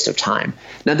a waste of time.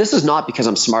 Now, this is not because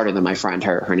I'm smarter than my friend.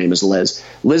 Her name is Liz.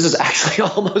 Liz is actually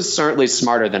almost certainly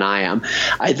smarter than I am.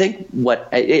 I think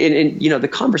the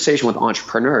conversation with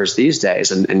entrepreneurs these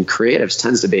days and creatives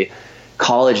tends to be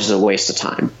college is a waste of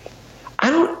time. I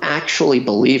don't actually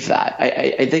believe that.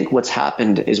 I think what's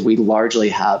happened is we largely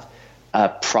have a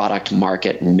product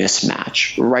market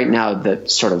mismatch. Right now, the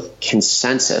sort of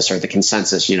consensus,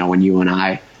 when you and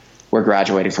I were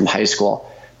graduating from high school,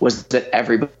 was that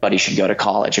everybody should go to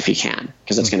college if you can,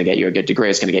 because it's going to get you a good degree,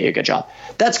 it's going to get you a good job.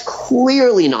 That's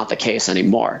clearly not the case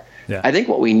anymore. Yeah. I think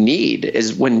what we need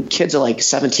is, when kids are like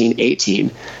 17,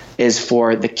 18, is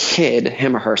for the kid,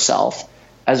 him or herself,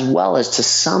 as well as to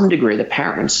some degree the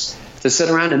parents, to sit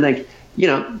around and think,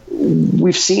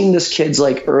 we've seen this kid's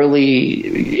like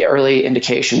early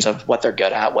indications of what they're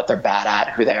good at, what they're bad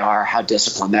at, who they are, how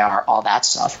disciplined they are, all that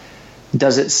stuff.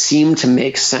 Does it seem to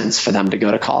make sense for them to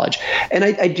go to college? And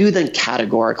I do think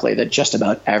categorically that just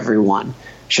about everyone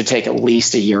should take at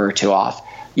least a year or two off.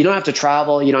 You don't have to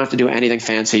travel. You don't have to do anything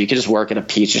fancy. You can just work at a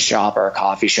pizza shop or a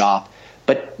coffee shop.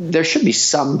 But there should be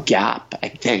some gap, I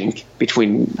think,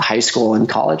 between high school and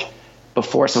college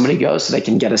before somebody goes, so they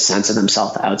can get a sense of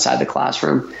themselves outside the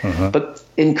classroom. Uh-huh. But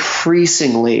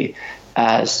increasingly,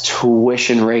 as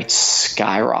tuition rates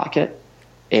skyrocket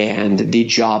and the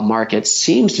job market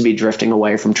seems to be drifting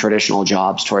away from traditional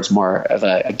jobs towards more of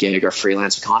a gig or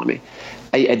freelance economy,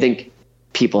 I think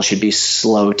people should be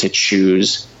slow to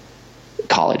choose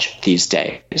college these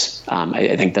days.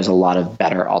 I think there's a lot of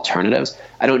better alternatives.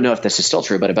 I don't know if this is still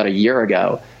true, but about a year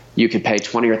ago, you could pay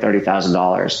 $20,000 or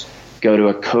 $30,000, go to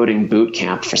a coding boot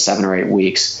camp for 7 or 8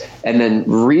 weeks, and then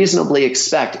reasonably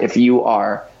expect, if you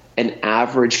are an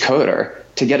average coder,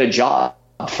 to get a job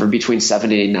for between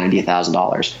 $70,000 and $90,000.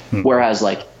 Mm-hmm. Whereas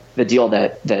like the deal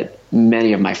that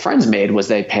many of my friends made was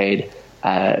they paid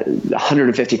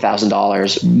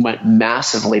 $150,000, went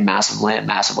massively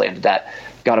into debt,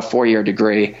 got a 4-year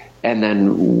degree, and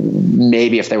then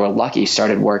maybe if they were lucky,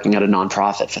 started working at a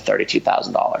nonprofit for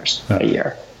 $32,000 a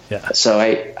year. Yeah. So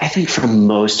I think for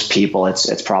most people,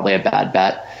 it's probably a bad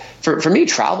bet. For me,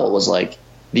 travel was like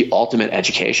the ultimate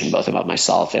education, both about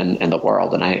myself and the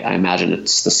world. And I imagine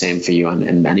it's the same for you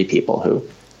and many people who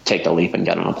take the leap and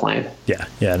get on a plane.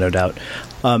 Yeah, no doubt.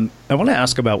 I want to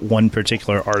ask about one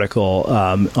particular article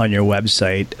on your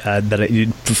website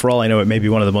that, for all I know, it may be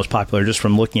one of the most popular just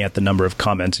from looking at the number of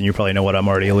comments, and you probably know what I'm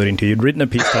already alluding to. You'd written a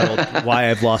piece titled "Why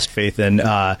I've Lost Faith in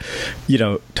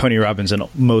Tony Robbins and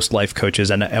Most Life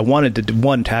Coaches," and I wanted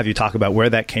to have you talk about where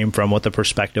that came from, what the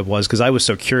perspective was, because I was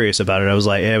so curious about it.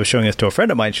 I was showing this to a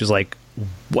friend of mine. She was like,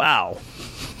 "Wow."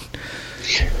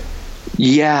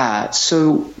 Yeah.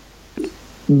 So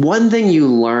one thing you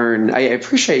learn, I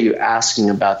appreciate you asking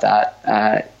about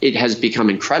that. It has become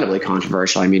incredibly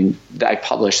controversial. I mean, I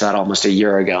published that almost a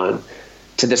year ago, and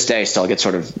to this day still get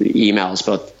sort of emails,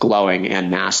 both glowing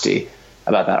and nasty,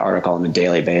 about that article on a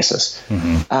daily basis.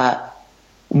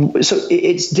 Mm-hmm. So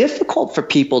it's difficult for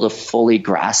people to fully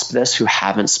grasp this who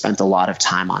haven't spent a lot of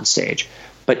time on stage.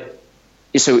 But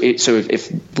so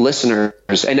if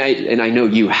listeners, and I know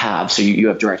you have, so you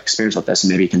have direct experience with this,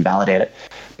 and maybe you can validate it.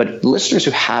 But listeners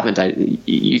who haven't,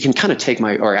 you can kind of take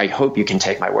I hope you can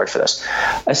take my word for this.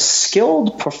 A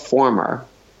skilled performer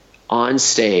on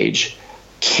stage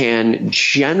can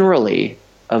generally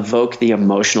evoke the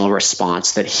emotional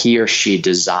response that he or she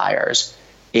desires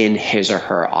in his or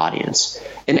her audience.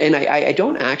 And I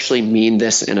don't actually mean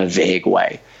this in a vague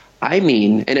way. I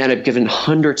mean, and I've given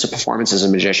hundreds of performances as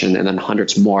a magician and then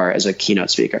hundreds more as a keynote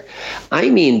speaker. I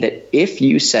mean that if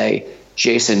you say,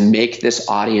 Jason, make this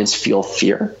audience feel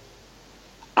fear,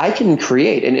 I can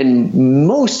create, and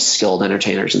most skilled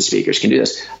entertainers and speakers can do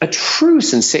this, a true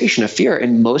sensation of fear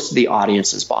in most of the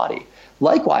audience's body.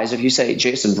 Likewise, if you say,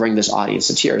 Jason, bring this audience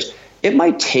to tears, it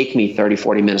might take me 30,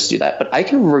 40 minutes to do that, but I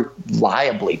can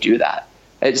reliably do that.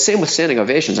 Same with standing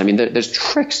ovations. I mean, there's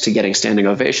tricks to getting standing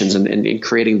ovations and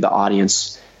creating the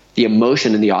audience, the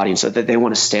emotion in the audience that they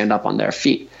want to stand up on their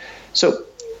feet. So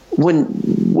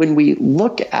when we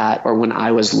look at, or when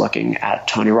I was looking at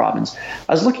Tony Robbins,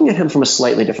 I was looking at him from a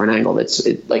slightly different angle.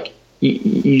 Like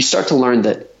you start to learn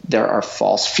that there are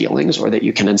false feelings, or that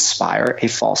you can inspire a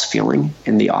false feeling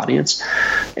in the audience,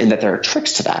 and that there are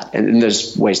tricks to that. And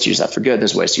there's ways to use that for good.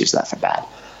 There's ways to use that for bad.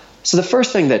 So the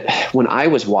first thing that when I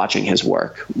was watching his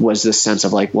work was this sense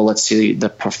of like, well, let's see the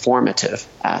performative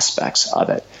aspects of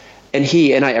it.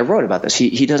 And I wrote about this.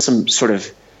 He does some sort of,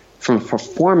 from a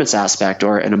performance aspect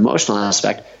or an emotional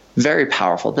aspect, very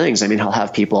powerful things. I mean, he'll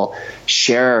have people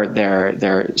share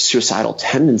their suicidal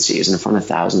tendencies in front of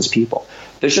thousands of people.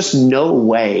 There's just no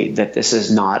way that this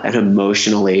is not an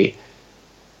emotionally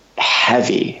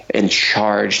heavy and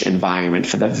charged environment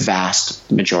for the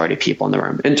vast majority of people in the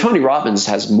room. And Tony Robbins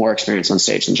has more experience on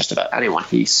stage than just about anyone.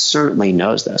 He certainly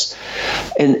knows this.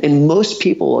 And most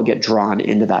people will get drawn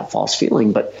into that false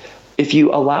feeling. But if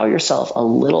you allow yourself a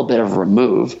little bit of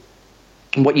remove,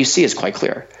 what you see is quite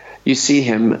clear. You see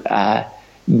him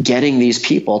getting these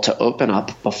people to open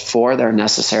up before they're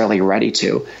necessarily ready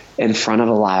to in front of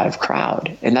a live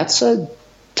crowd. And that's a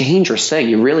dangerous thing.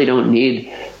 You really don't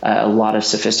need a lot of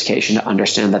sophistication to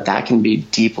understand that can be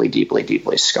deeply, deeply,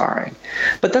 deeply scarring.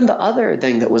 But then the other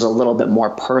thing that was a little bit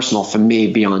more personal for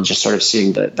me, beyond just sort of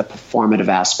seeing the performative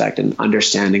aspect and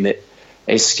understanding that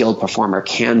a skilled performer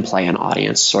can play an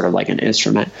audience sort of like an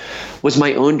instrument, was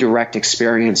my own direct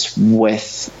experience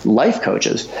with life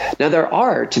coaches. Now, there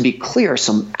are, to be clear,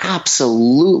 some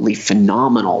absolutely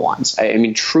phenomenal ones. I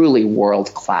mean, truly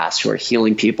world class, who are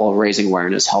healing people, raising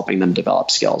awareness, helping them develop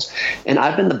skills. And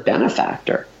I've been the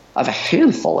benefactor of a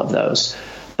handful of those.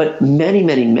 But many,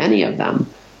 many, many of them,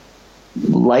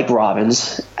 like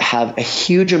Robbins, have a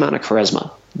huge amount of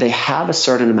charisma. They have a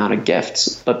certain amount of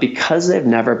gifts, but because they've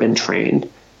never been trained,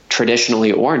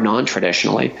 traditionally or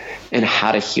non-traditionally, in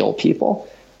how to heal people,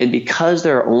 and because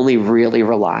they're only really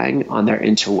relying on their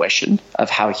intuition of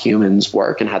how humans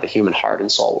work and how the human heart and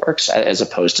soul works, as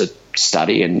opposed to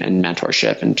study and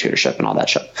mentorship and tutorship and all that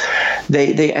stuff,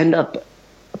 they end up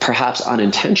perhaps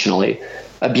unintentionally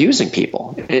abusing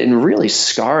people and really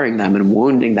scarring them and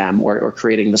wounding them, or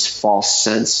creating this false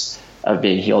sense of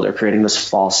being healed, or creating this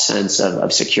false sense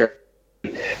of security,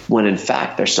 when in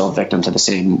fact they're still victims of the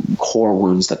same core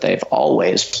wounds that they've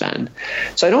always been.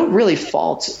 So I don't really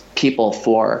fault people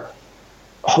for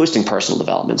hosting personal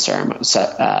development seminars.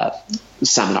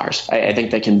 I think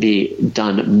they can be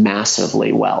done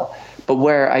massively well. But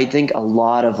where I think a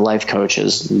lot of life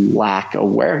coaches lack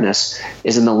awareness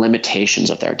is in the limitations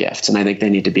of their gifts. And I think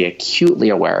they need to be acutely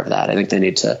aware of that. I think they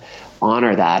need to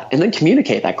honor that, and then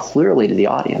communicate that clearly to the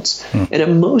audience. And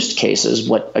in most cases,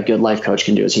 what a good life coach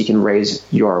can do is he can raise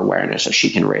your awareness, or she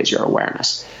can raise your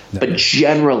awareness. But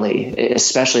generally,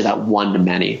 especially that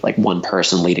one-to-many, like one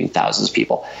person leading thousands of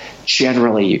people,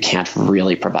 generally you can't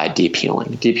really provide deep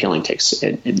healing. Deep healing takes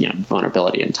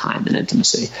vulnerability and time and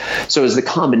intimacy. So it's the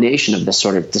combination of this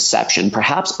sort of deception,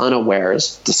 perhaps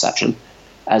unawares deception,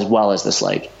 as well as this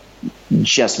like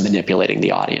just manipulating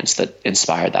the audience that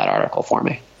inspired that article for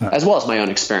me, as well as my own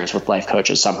experience with life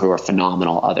coaches, some who are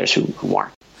phenomenal, others who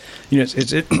weren't.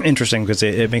 It's interesting because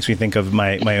it makes me think of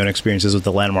my own experiences with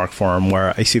the Landmark Forum,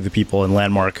 where I see the people in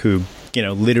Landmark who,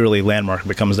 literally Landmark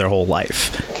becomes their whole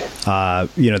life.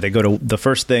 They go to the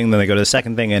first thing, then they go to the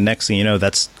second thing, and next thing you know,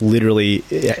 that's literally,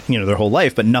 their whole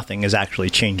life, but nothing is actually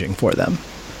changing for them.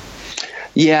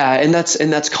 Yeah, and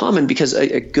that's common because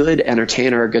a good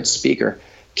entertainer, a good speaker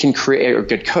can create, or a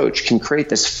good coach can create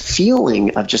this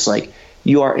feeling of just like,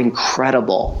 you are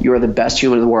incredible. You are the best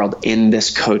human in the world in this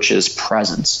coach's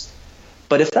presence.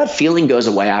 But if that feeling goes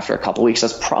away after a couple of weeks,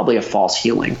 that's probably a false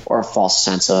healing or a false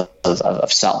sense of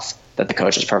self that the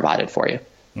coach has provided for you.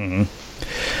 Mm-hmm.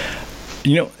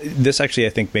 This actually, I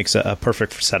think, makes a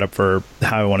perfect setup for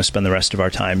how I want to spend the rest of our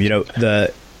time.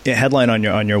 The headline on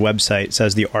your website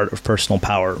says The Art of Personal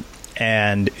Power.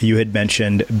 And you had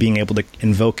mentioned being able to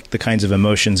invoke the kinds of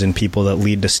emotions in people that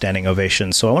lead to standing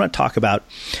ovations. So I want to talk about,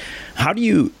 how do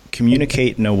you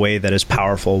communicate in a way that is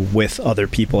powerful with other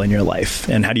people in your life?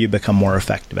 And how do you become more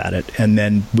effective at it? And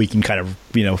then we can kind of,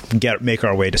 make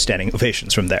our way to standing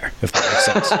ovations from there, if that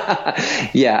makes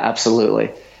sense. Yeah, absolutely.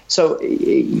 So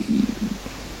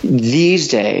these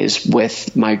days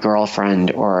with my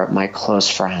girlfriend or my close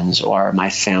friends or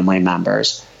my family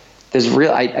members,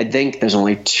 I think there's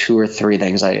only 2 or 3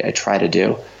 things I try to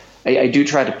do. I do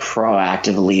try to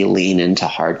proactively lean into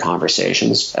hard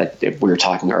conversations. We were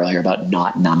talking earlier about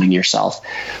not numbing yourself.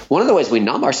 One of the ways we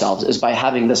numb ourselves is by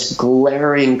having this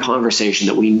glaring conversation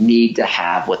that we need to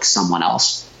have with someone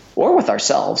else or with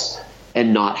ourselves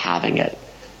and not having it.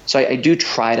 So I do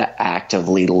try to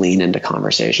actively lean into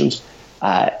conversations.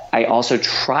 I also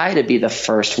try to be the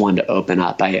first one to open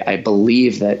up. I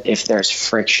believe that if there's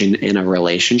friction in a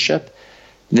relationship,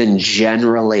 then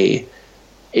generally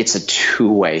it's a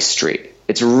two-way street.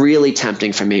 It's really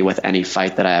tempting for me with any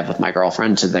fight that I have with my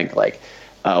girlfriend to think like,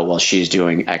 oh, well, she's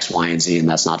doing X, Y, and Z, and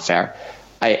that's not fair.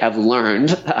 I have learned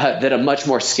that a much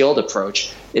more skilled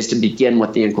approach is to begin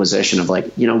with the inquisition of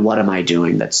like, what am I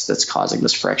doing that's causing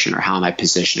this friction, or how am I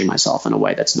positioning myself in a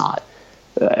way that's not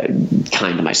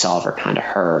kind to myself or kind to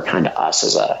her or kind to us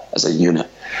as a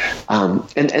unit. And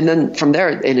then from there,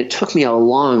 and it took me a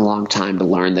long time to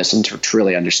learn this and to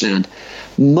truly understand,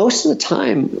 most of the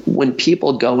time when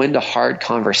people go into hard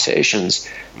conversations,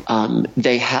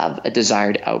 they have a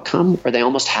desired outcome, or they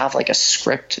almost have like a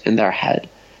script in their head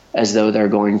as though they're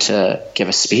going to give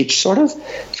a speech sort of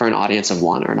for an audience of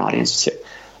 1 or an audience of 2.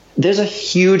 There's a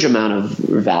huge amount of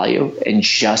value in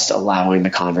just allowing the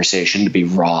conversation to be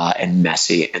raw and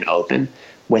messy and open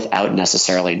without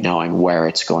necessarily knowing where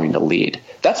it's going to lead.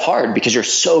 That's hard because you're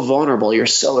so vulnerable, you're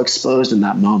so exposed in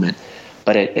that moment,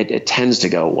 but it tends to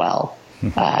go well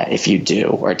if you do,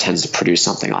 or it tends to produce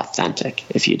something authentic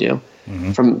if you do.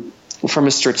 Mm-hmm. From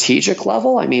a strategic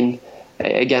level, I mean,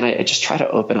 again, I just try to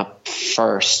open up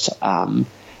first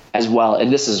as well,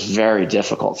 and this is very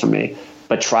difficult for me,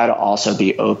 but try to also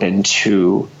be open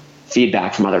to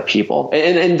feedback from other people.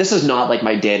 And this is not like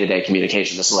my day-to-day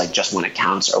communication. This is like just when it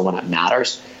counts or when it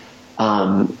matters.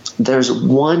 There's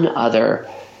one other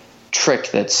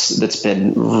trick that's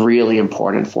been really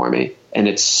important for me, and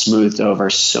it's smoothed over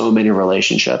so many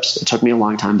relationships. It took me a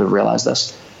long time to realize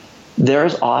this.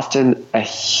 There's often a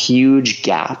huge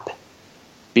gap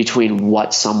between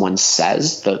what someone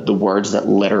says, the words that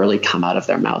literally come out of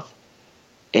their mouth,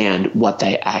 and what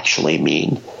they actually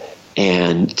mean.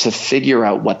 And to figure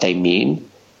out what they mean,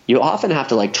 you often have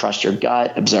to like trust your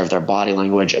gut, observe their body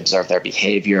language, observe their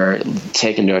behavior,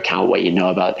 take into account what you know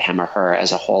about him or her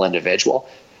as a whole individual.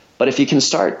 But if you can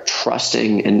start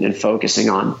trusting and focusing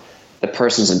on the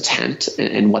person's intent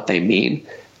and what they mean,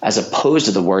 as opposed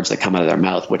to the words that come out of their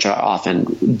mouth, which are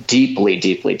often deeply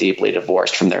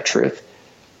divorced from their truth,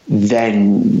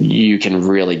 then you can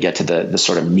really get to the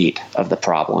sort of meat of the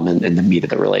problem and the meat of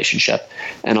the relationship.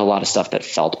 And a lot of stuff that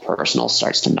felt personal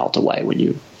starts to melt away when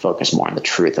you focus more on the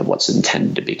truth of what's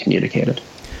intended to be communicated.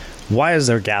 Why is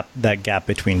there that gap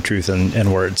between truth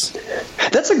and words?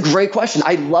 That's a great question.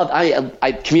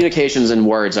 I communications and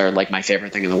words are like my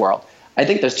favorite thing in the world. I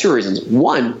think there's 2 reasons.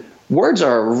 One, words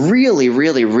are a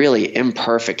really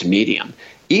imperfect medium.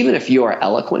 Even if you are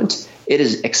eloquent, it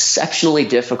is exceptionally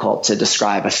difficult to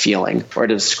describe a feeling or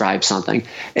to describe something.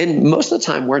 And most of the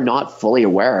time, we're not fully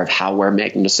aware of how we're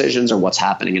making decisions or what's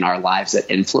happening in our lives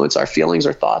that influence our feelings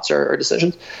or thoughts or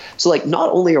decisions. So like,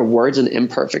 not only are words an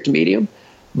imperfect medium,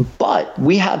 but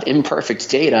we have imperfect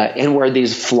data, and we're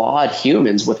these flawed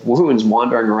humans with wounds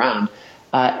wandering around.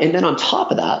 And then on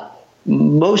top of that,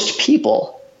 most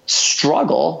people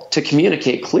struggle to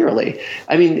communicate clearly.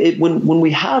 I mean, when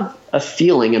we have a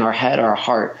feeling in our head or our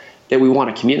heart that we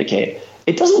want to communicate,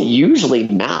 it doesn't usually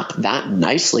map that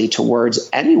nicely to words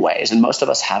anyways. And most of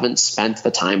us haven't spent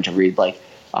the time to read like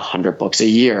 100 books a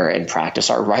year and practice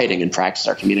our writing and practice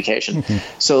our communication.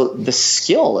 So the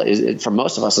skill for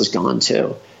most of us is gone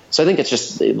too. So I think it's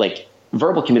just like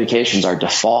verbal communications are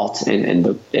default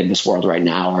in this world right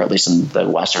now, or at least in the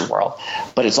Western world.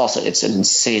 But it's an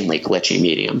insanely glitchy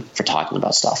medium for talking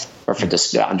about stuff or for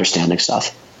just understanding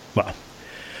stuff. Wow.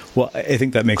 Well, I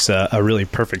think that makes a really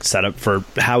perfect setup for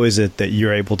how is it that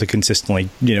you're able to consistently,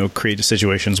 create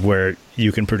situations where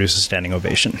you can produce a standing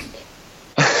ovation.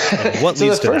 What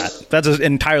leads to that? That's an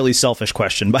entirely selfish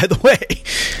question, by the way.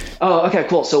 Oh, okay,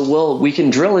 cool. So we can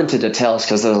drill into details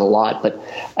because there's a lot, but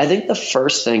I think the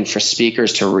first thing for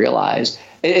speakers to realize,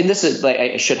 and this is like,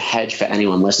 I should hedge for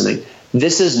anyone listening,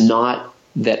 this is not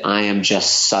that I am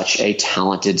just such a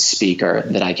talented speaker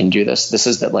that I can do this. This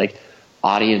is that like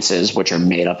audiences, which are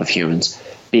made up of humans,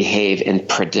 behave in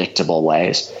predictable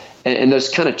ways. And there's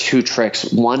kind of two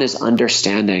tricks. One is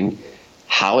understanding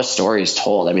how a story is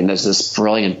told. I mean, there's this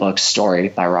brilliant book, Story,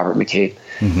 by Robert McKee.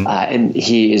 And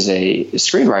he is a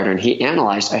screenwriter, and he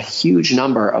analyzed a huge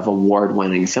number of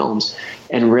award-winning films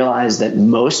and realized that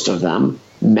most of them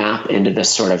map into this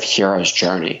sort of hero's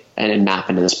journey and map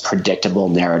into this predictable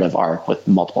narrative arc with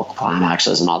multiple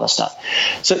climaxes and all this stuff.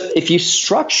 So if you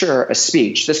structure a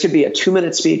speech, this could be a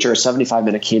 2-minute speech or a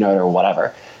 75-minute keynote or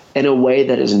whatever, in a way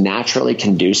that is naturally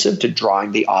conducive to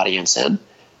drawing the audience in,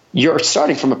 you're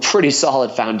starting from a pretty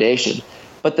solid foundation.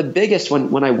 But the biggest,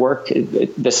 when I work,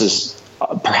 this is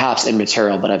perhaps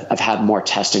immaterial, but I've had more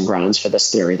testing grounds for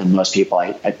this theory than most people.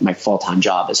 My full-time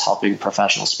job is helping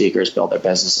professional speakers build their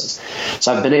businesses.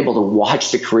 So I've been able to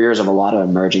watch the careers of a lot of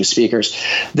emerging speakers.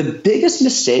 The biggest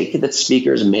mistake that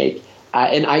speakers make,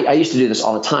 and I used to do this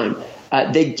all the time,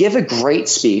 they give a great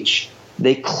speech,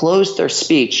 they close their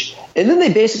speech, and then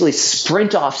they basically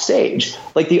sprint off stage.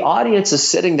 Like the audience is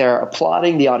sitting there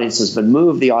applauding, the audience has been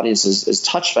moved, the audience is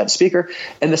touched by the speaker,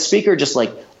 and the speaker just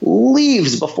like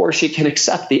leaves before she can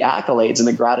accept the accolades and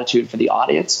the gratitude for the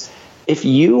audience. If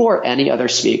you or any other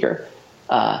speaker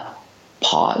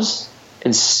pause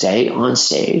and stay on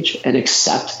stage and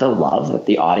accept the love that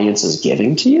the audience is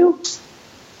giving to you,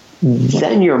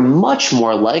 then you're much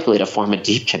more likely to form a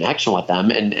deep connection with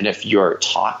them. And if your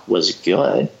talk was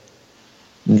good,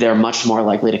 they're much more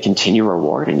likely to continue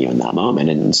rewarding you in that moment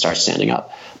and start standing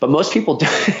up. But most people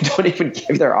don't even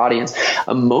give their audience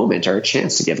a moment or a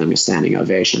chance to give them a standing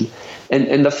ovation.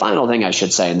 And the final thing I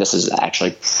should say, and this is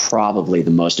actually probably the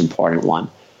most important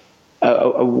one,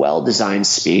 a well-designed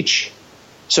speech.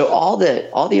 So all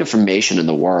the information in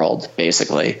the world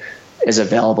basically is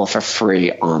available for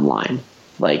free online.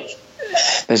 Like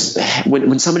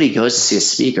when somebody goes to see a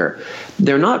speaker,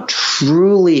 they're not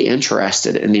truly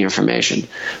interested in the information.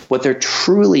 What they're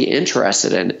truly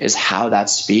interested in is how that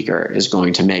speaker is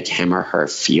going to make him or her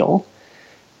feel.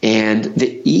 And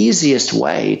the easiest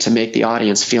way to make the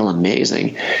audience feel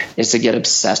amazing is to get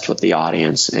obsessed with the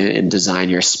audience and design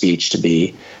your speech to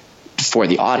be, for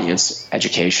the audience,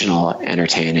 educational,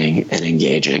 entertaining, and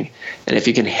engaging. And if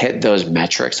you can hit those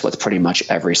metrics with pretty much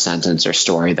every sentence or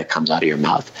story that comes out of your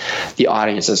mouth, the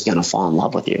audience is going to fall in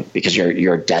love with you because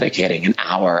you're dedicating an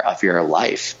hour of your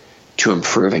life to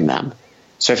improving them.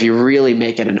 So if you really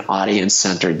make it an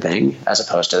audience-centered thing as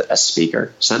opposed to a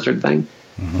speaker-centered thing,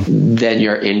 then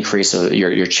your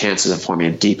chances of forming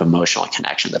a deep emotional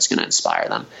connection that's going to inspire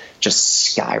them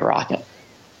just skyrocket.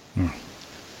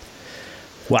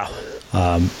 Wow.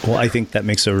 Well, I think that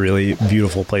makes a really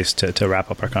beautiful place to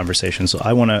wrap up our conversation. So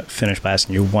I want to finish by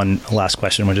asking you one last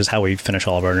question, which is how we finish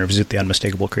all of our interviews with the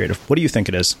unmistakable creative. What do you think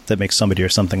it is that makes somebody or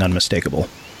something unmistakable?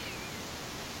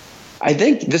 I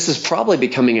think this is probably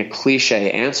becoming a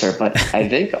cliche answer, but I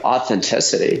think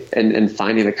authenticity and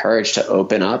finding the courage to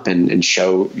open up and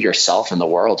show yourself in the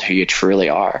world who you truly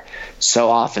are. So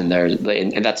often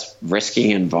and that's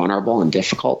risky and vulnerable and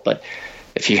difficult, but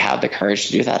if you have the courage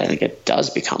to do that, I think it does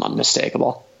become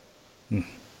unmistakable.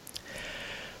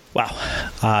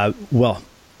 Wow. Well,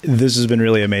 this has been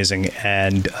really amazing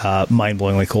and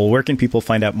mind-blowingly cool. Where can people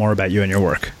find out more about you and your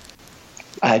work?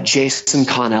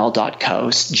 JasonConnell.co,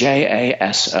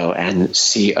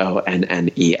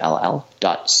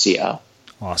 JasonConnell.co.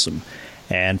 Awesome.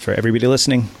 And for everybody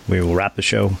listening, we will wrap the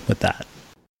show with that.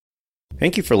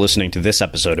 Thank you for listening to this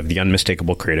episode of the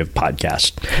Unmistakable Creative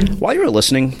Podcast. While you were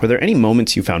listening, were there any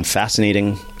moments you found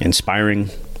fascinating,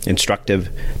 inspiring, instructive,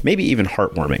 maybe even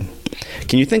heartwarming?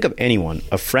 Can you think of anyone,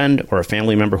 a friend or a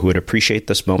family member who would appreciate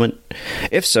this moment?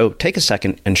 If so, take a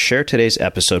second and share today's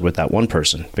episode with that one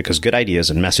person, because good ideas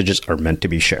and messages are meant to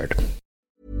be shared.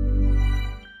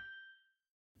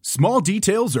 Small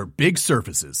details are big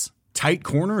surfaces. Tight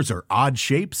corners are odd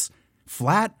shapes.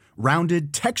 Flat,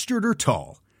 rounded, textured, or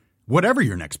tall. Whatever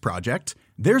your next project,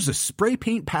 there's a spray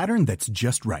paint pattern that's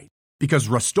just right. Because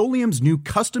Rust-Oleum's new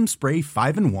Custom Spray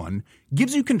 5-in-1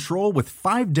 gives you control with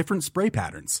 5 different spray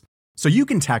patterns. So you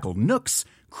can tackle nooks,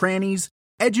 crannies,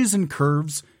 edges, and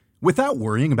curves without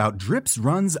worrying about drips,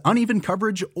 runs, uneven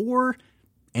coverage, or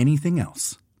anything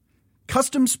else.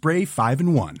 Custom Spray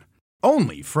 5-in-1.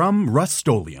 Only from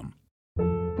Rust-Oleum.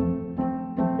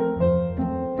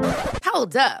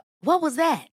 Hold up. What was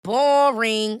that?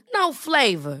 Boring. No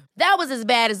flavor. That was as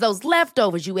bad as those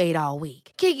leftovers you ate all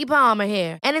week. Keke Palmer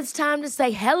here, and it's time to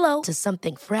say hello to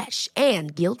something fresh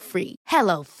and guilt-free.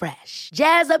 Hello Fresh.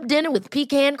 Jazz up dinner with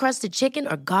pecan-crusted chicken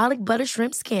or garlic butter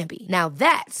shrimp scampi. Now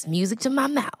that's music to my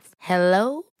mouth.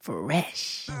 Hello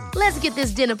Fresh. Let's get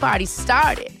this dinner party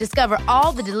started. Discover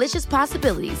all the delicious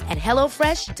possibilities at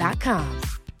hellofresh.com.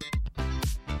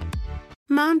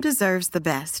 Mom deserves the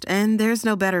best, and there's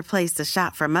no better place to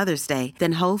shop for Mother's Day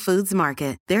than Whole Foods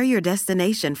Market. They're your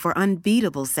destination for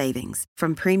unbeatable savings,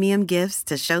 from premium gifts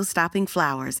to show-stopping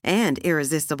flowers and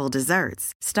irresistible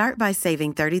desserts. Start by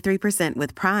saving 33%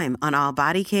 with Prime on all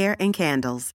body care and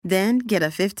candles. Then get a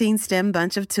 15-stem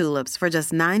bunch of tulips for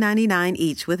just $9.99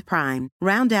 each with Prime.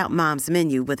 Round out Mom's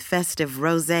menu with festive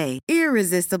rosé,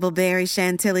 irresistible berry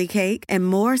chantilly cake, and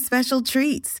more special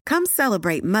treats. Come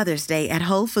celebrate Mother's Day at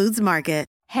Whole Foods Market.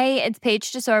 Hey, it's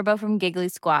Paige DeSorbo from Giggly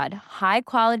Squad. High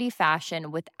quality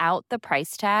fashion without the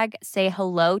price tag. Say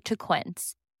hello to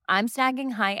Quince. I'm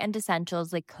snagging high-end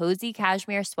essentials like cozy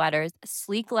cashmere sweaters,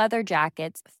 sleek leather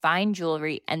jackets, fine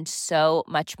jewelry, and so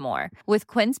much more. With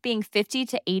Quince being 50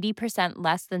 to 80%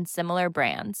 less than similar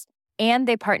brands. And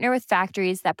they partner with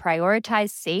factories that prioritize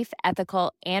safe,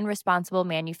 ethical, and responsible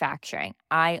manufacturing.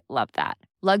 I love that.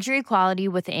 Luxury quality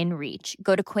within reach.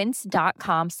 Go to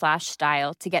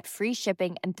quince.com/style to get free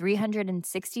shipping and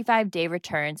 365-day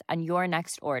returns on your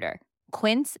next order.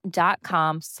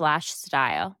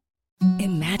 Quince.com/style.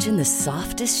 Imagine the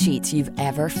softest sheets you've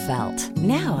ever felt.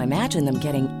 Now imagine them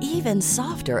getting even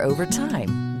softer over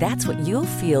time. That's what you'll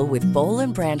feel with Boll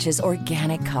 & Branch's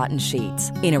organic cotton sheets.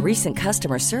 In a recent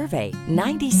customer survey,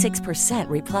 96%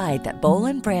 replied that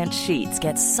Boll & Branch sheets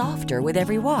get softer with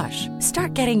every wash.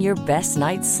 Start getting your best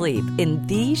night's sleep in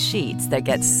these sheets that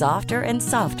get softer and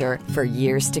softer for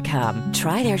years to come.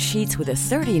 Try their sheets with a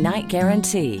 30-night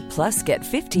guarantee. Plus, get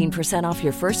 15% off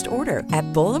your first order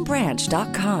at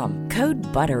bollandbranch.com. Code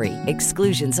BUTTERY.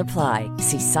 Exclusions apply.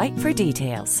 See site for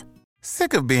details.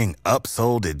 Sick of being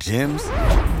upsold at gyms?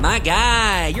 My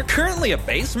guy, you're currently a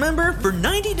base member. For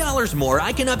 $90 more,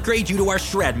 I can upgrade you to our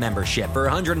Shred membership. For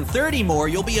 $130 more,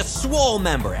 you'll be a Swole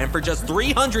member. And for just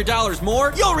 $300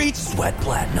 more, you'll reach Sweat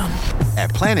Platinum.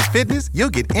 At Planet Fitness, you'll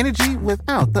get energy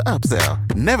without the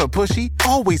upsell. Never pushy,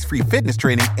 always free fitness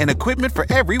training and equipment for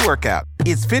every workout.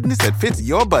 It's fitness that fits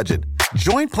your budget.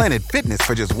 Join Planet Fitness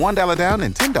for just $1 down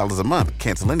and $10 a month.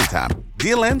 Cancel anytime.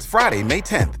 Deal ends Friday, May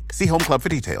 10th. See Home Club for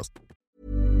details.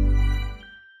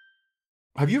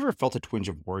 Have you ever felt a twinge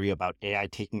of worry about AI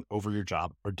taking over your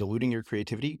job or diluting your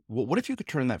creativity? Well, what if you could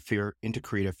turn that fear into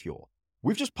creative fuel?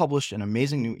 We've just published an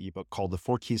amazing new ebook called The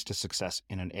 4 Keys to Success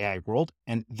in an AI World,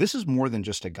 and this is more than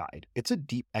just a guide. It's a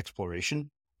deep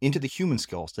exploration into the human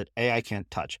skills that AI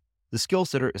can't touch, the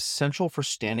skills that are essential for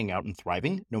standing out and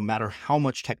thriving, no matter how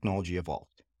much technology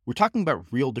evolved. We're talking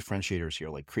about real differentiators here,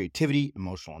 like creativity,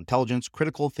 emotional intelligence,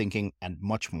 critical thinking, and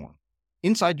much more.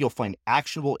 Inside, you'll find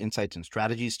actionable insights and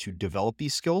strategies to develop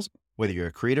these skills, whether you're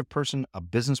a creative person, a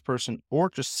business person, or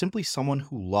just simply someone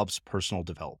who loves personal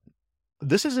development.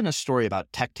 This isn't a story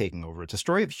about tech taking over. It's a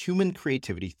story of human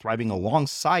creativity thriving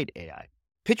alongside AI.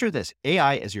 Picture this,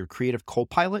 AI as your creative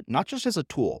co-pilot, not just as a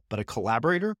tool, but a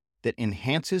collaborator that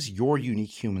enhances your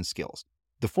unique human skills.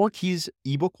 The 4 Keys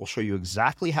ebook will show you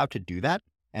exactly how to do that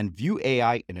and view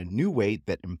AI in a new way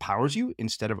that empowers you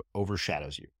instead of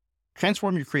overshadows you.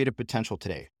 Transform your creative potential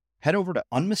today. Head over to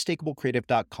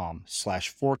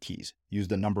unmistakablecreative.com/4keys. Use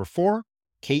the number 4,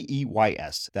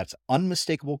 KEYS. That's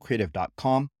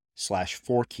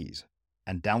unmistakablecreative.com/4keys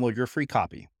and download your free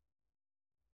copy.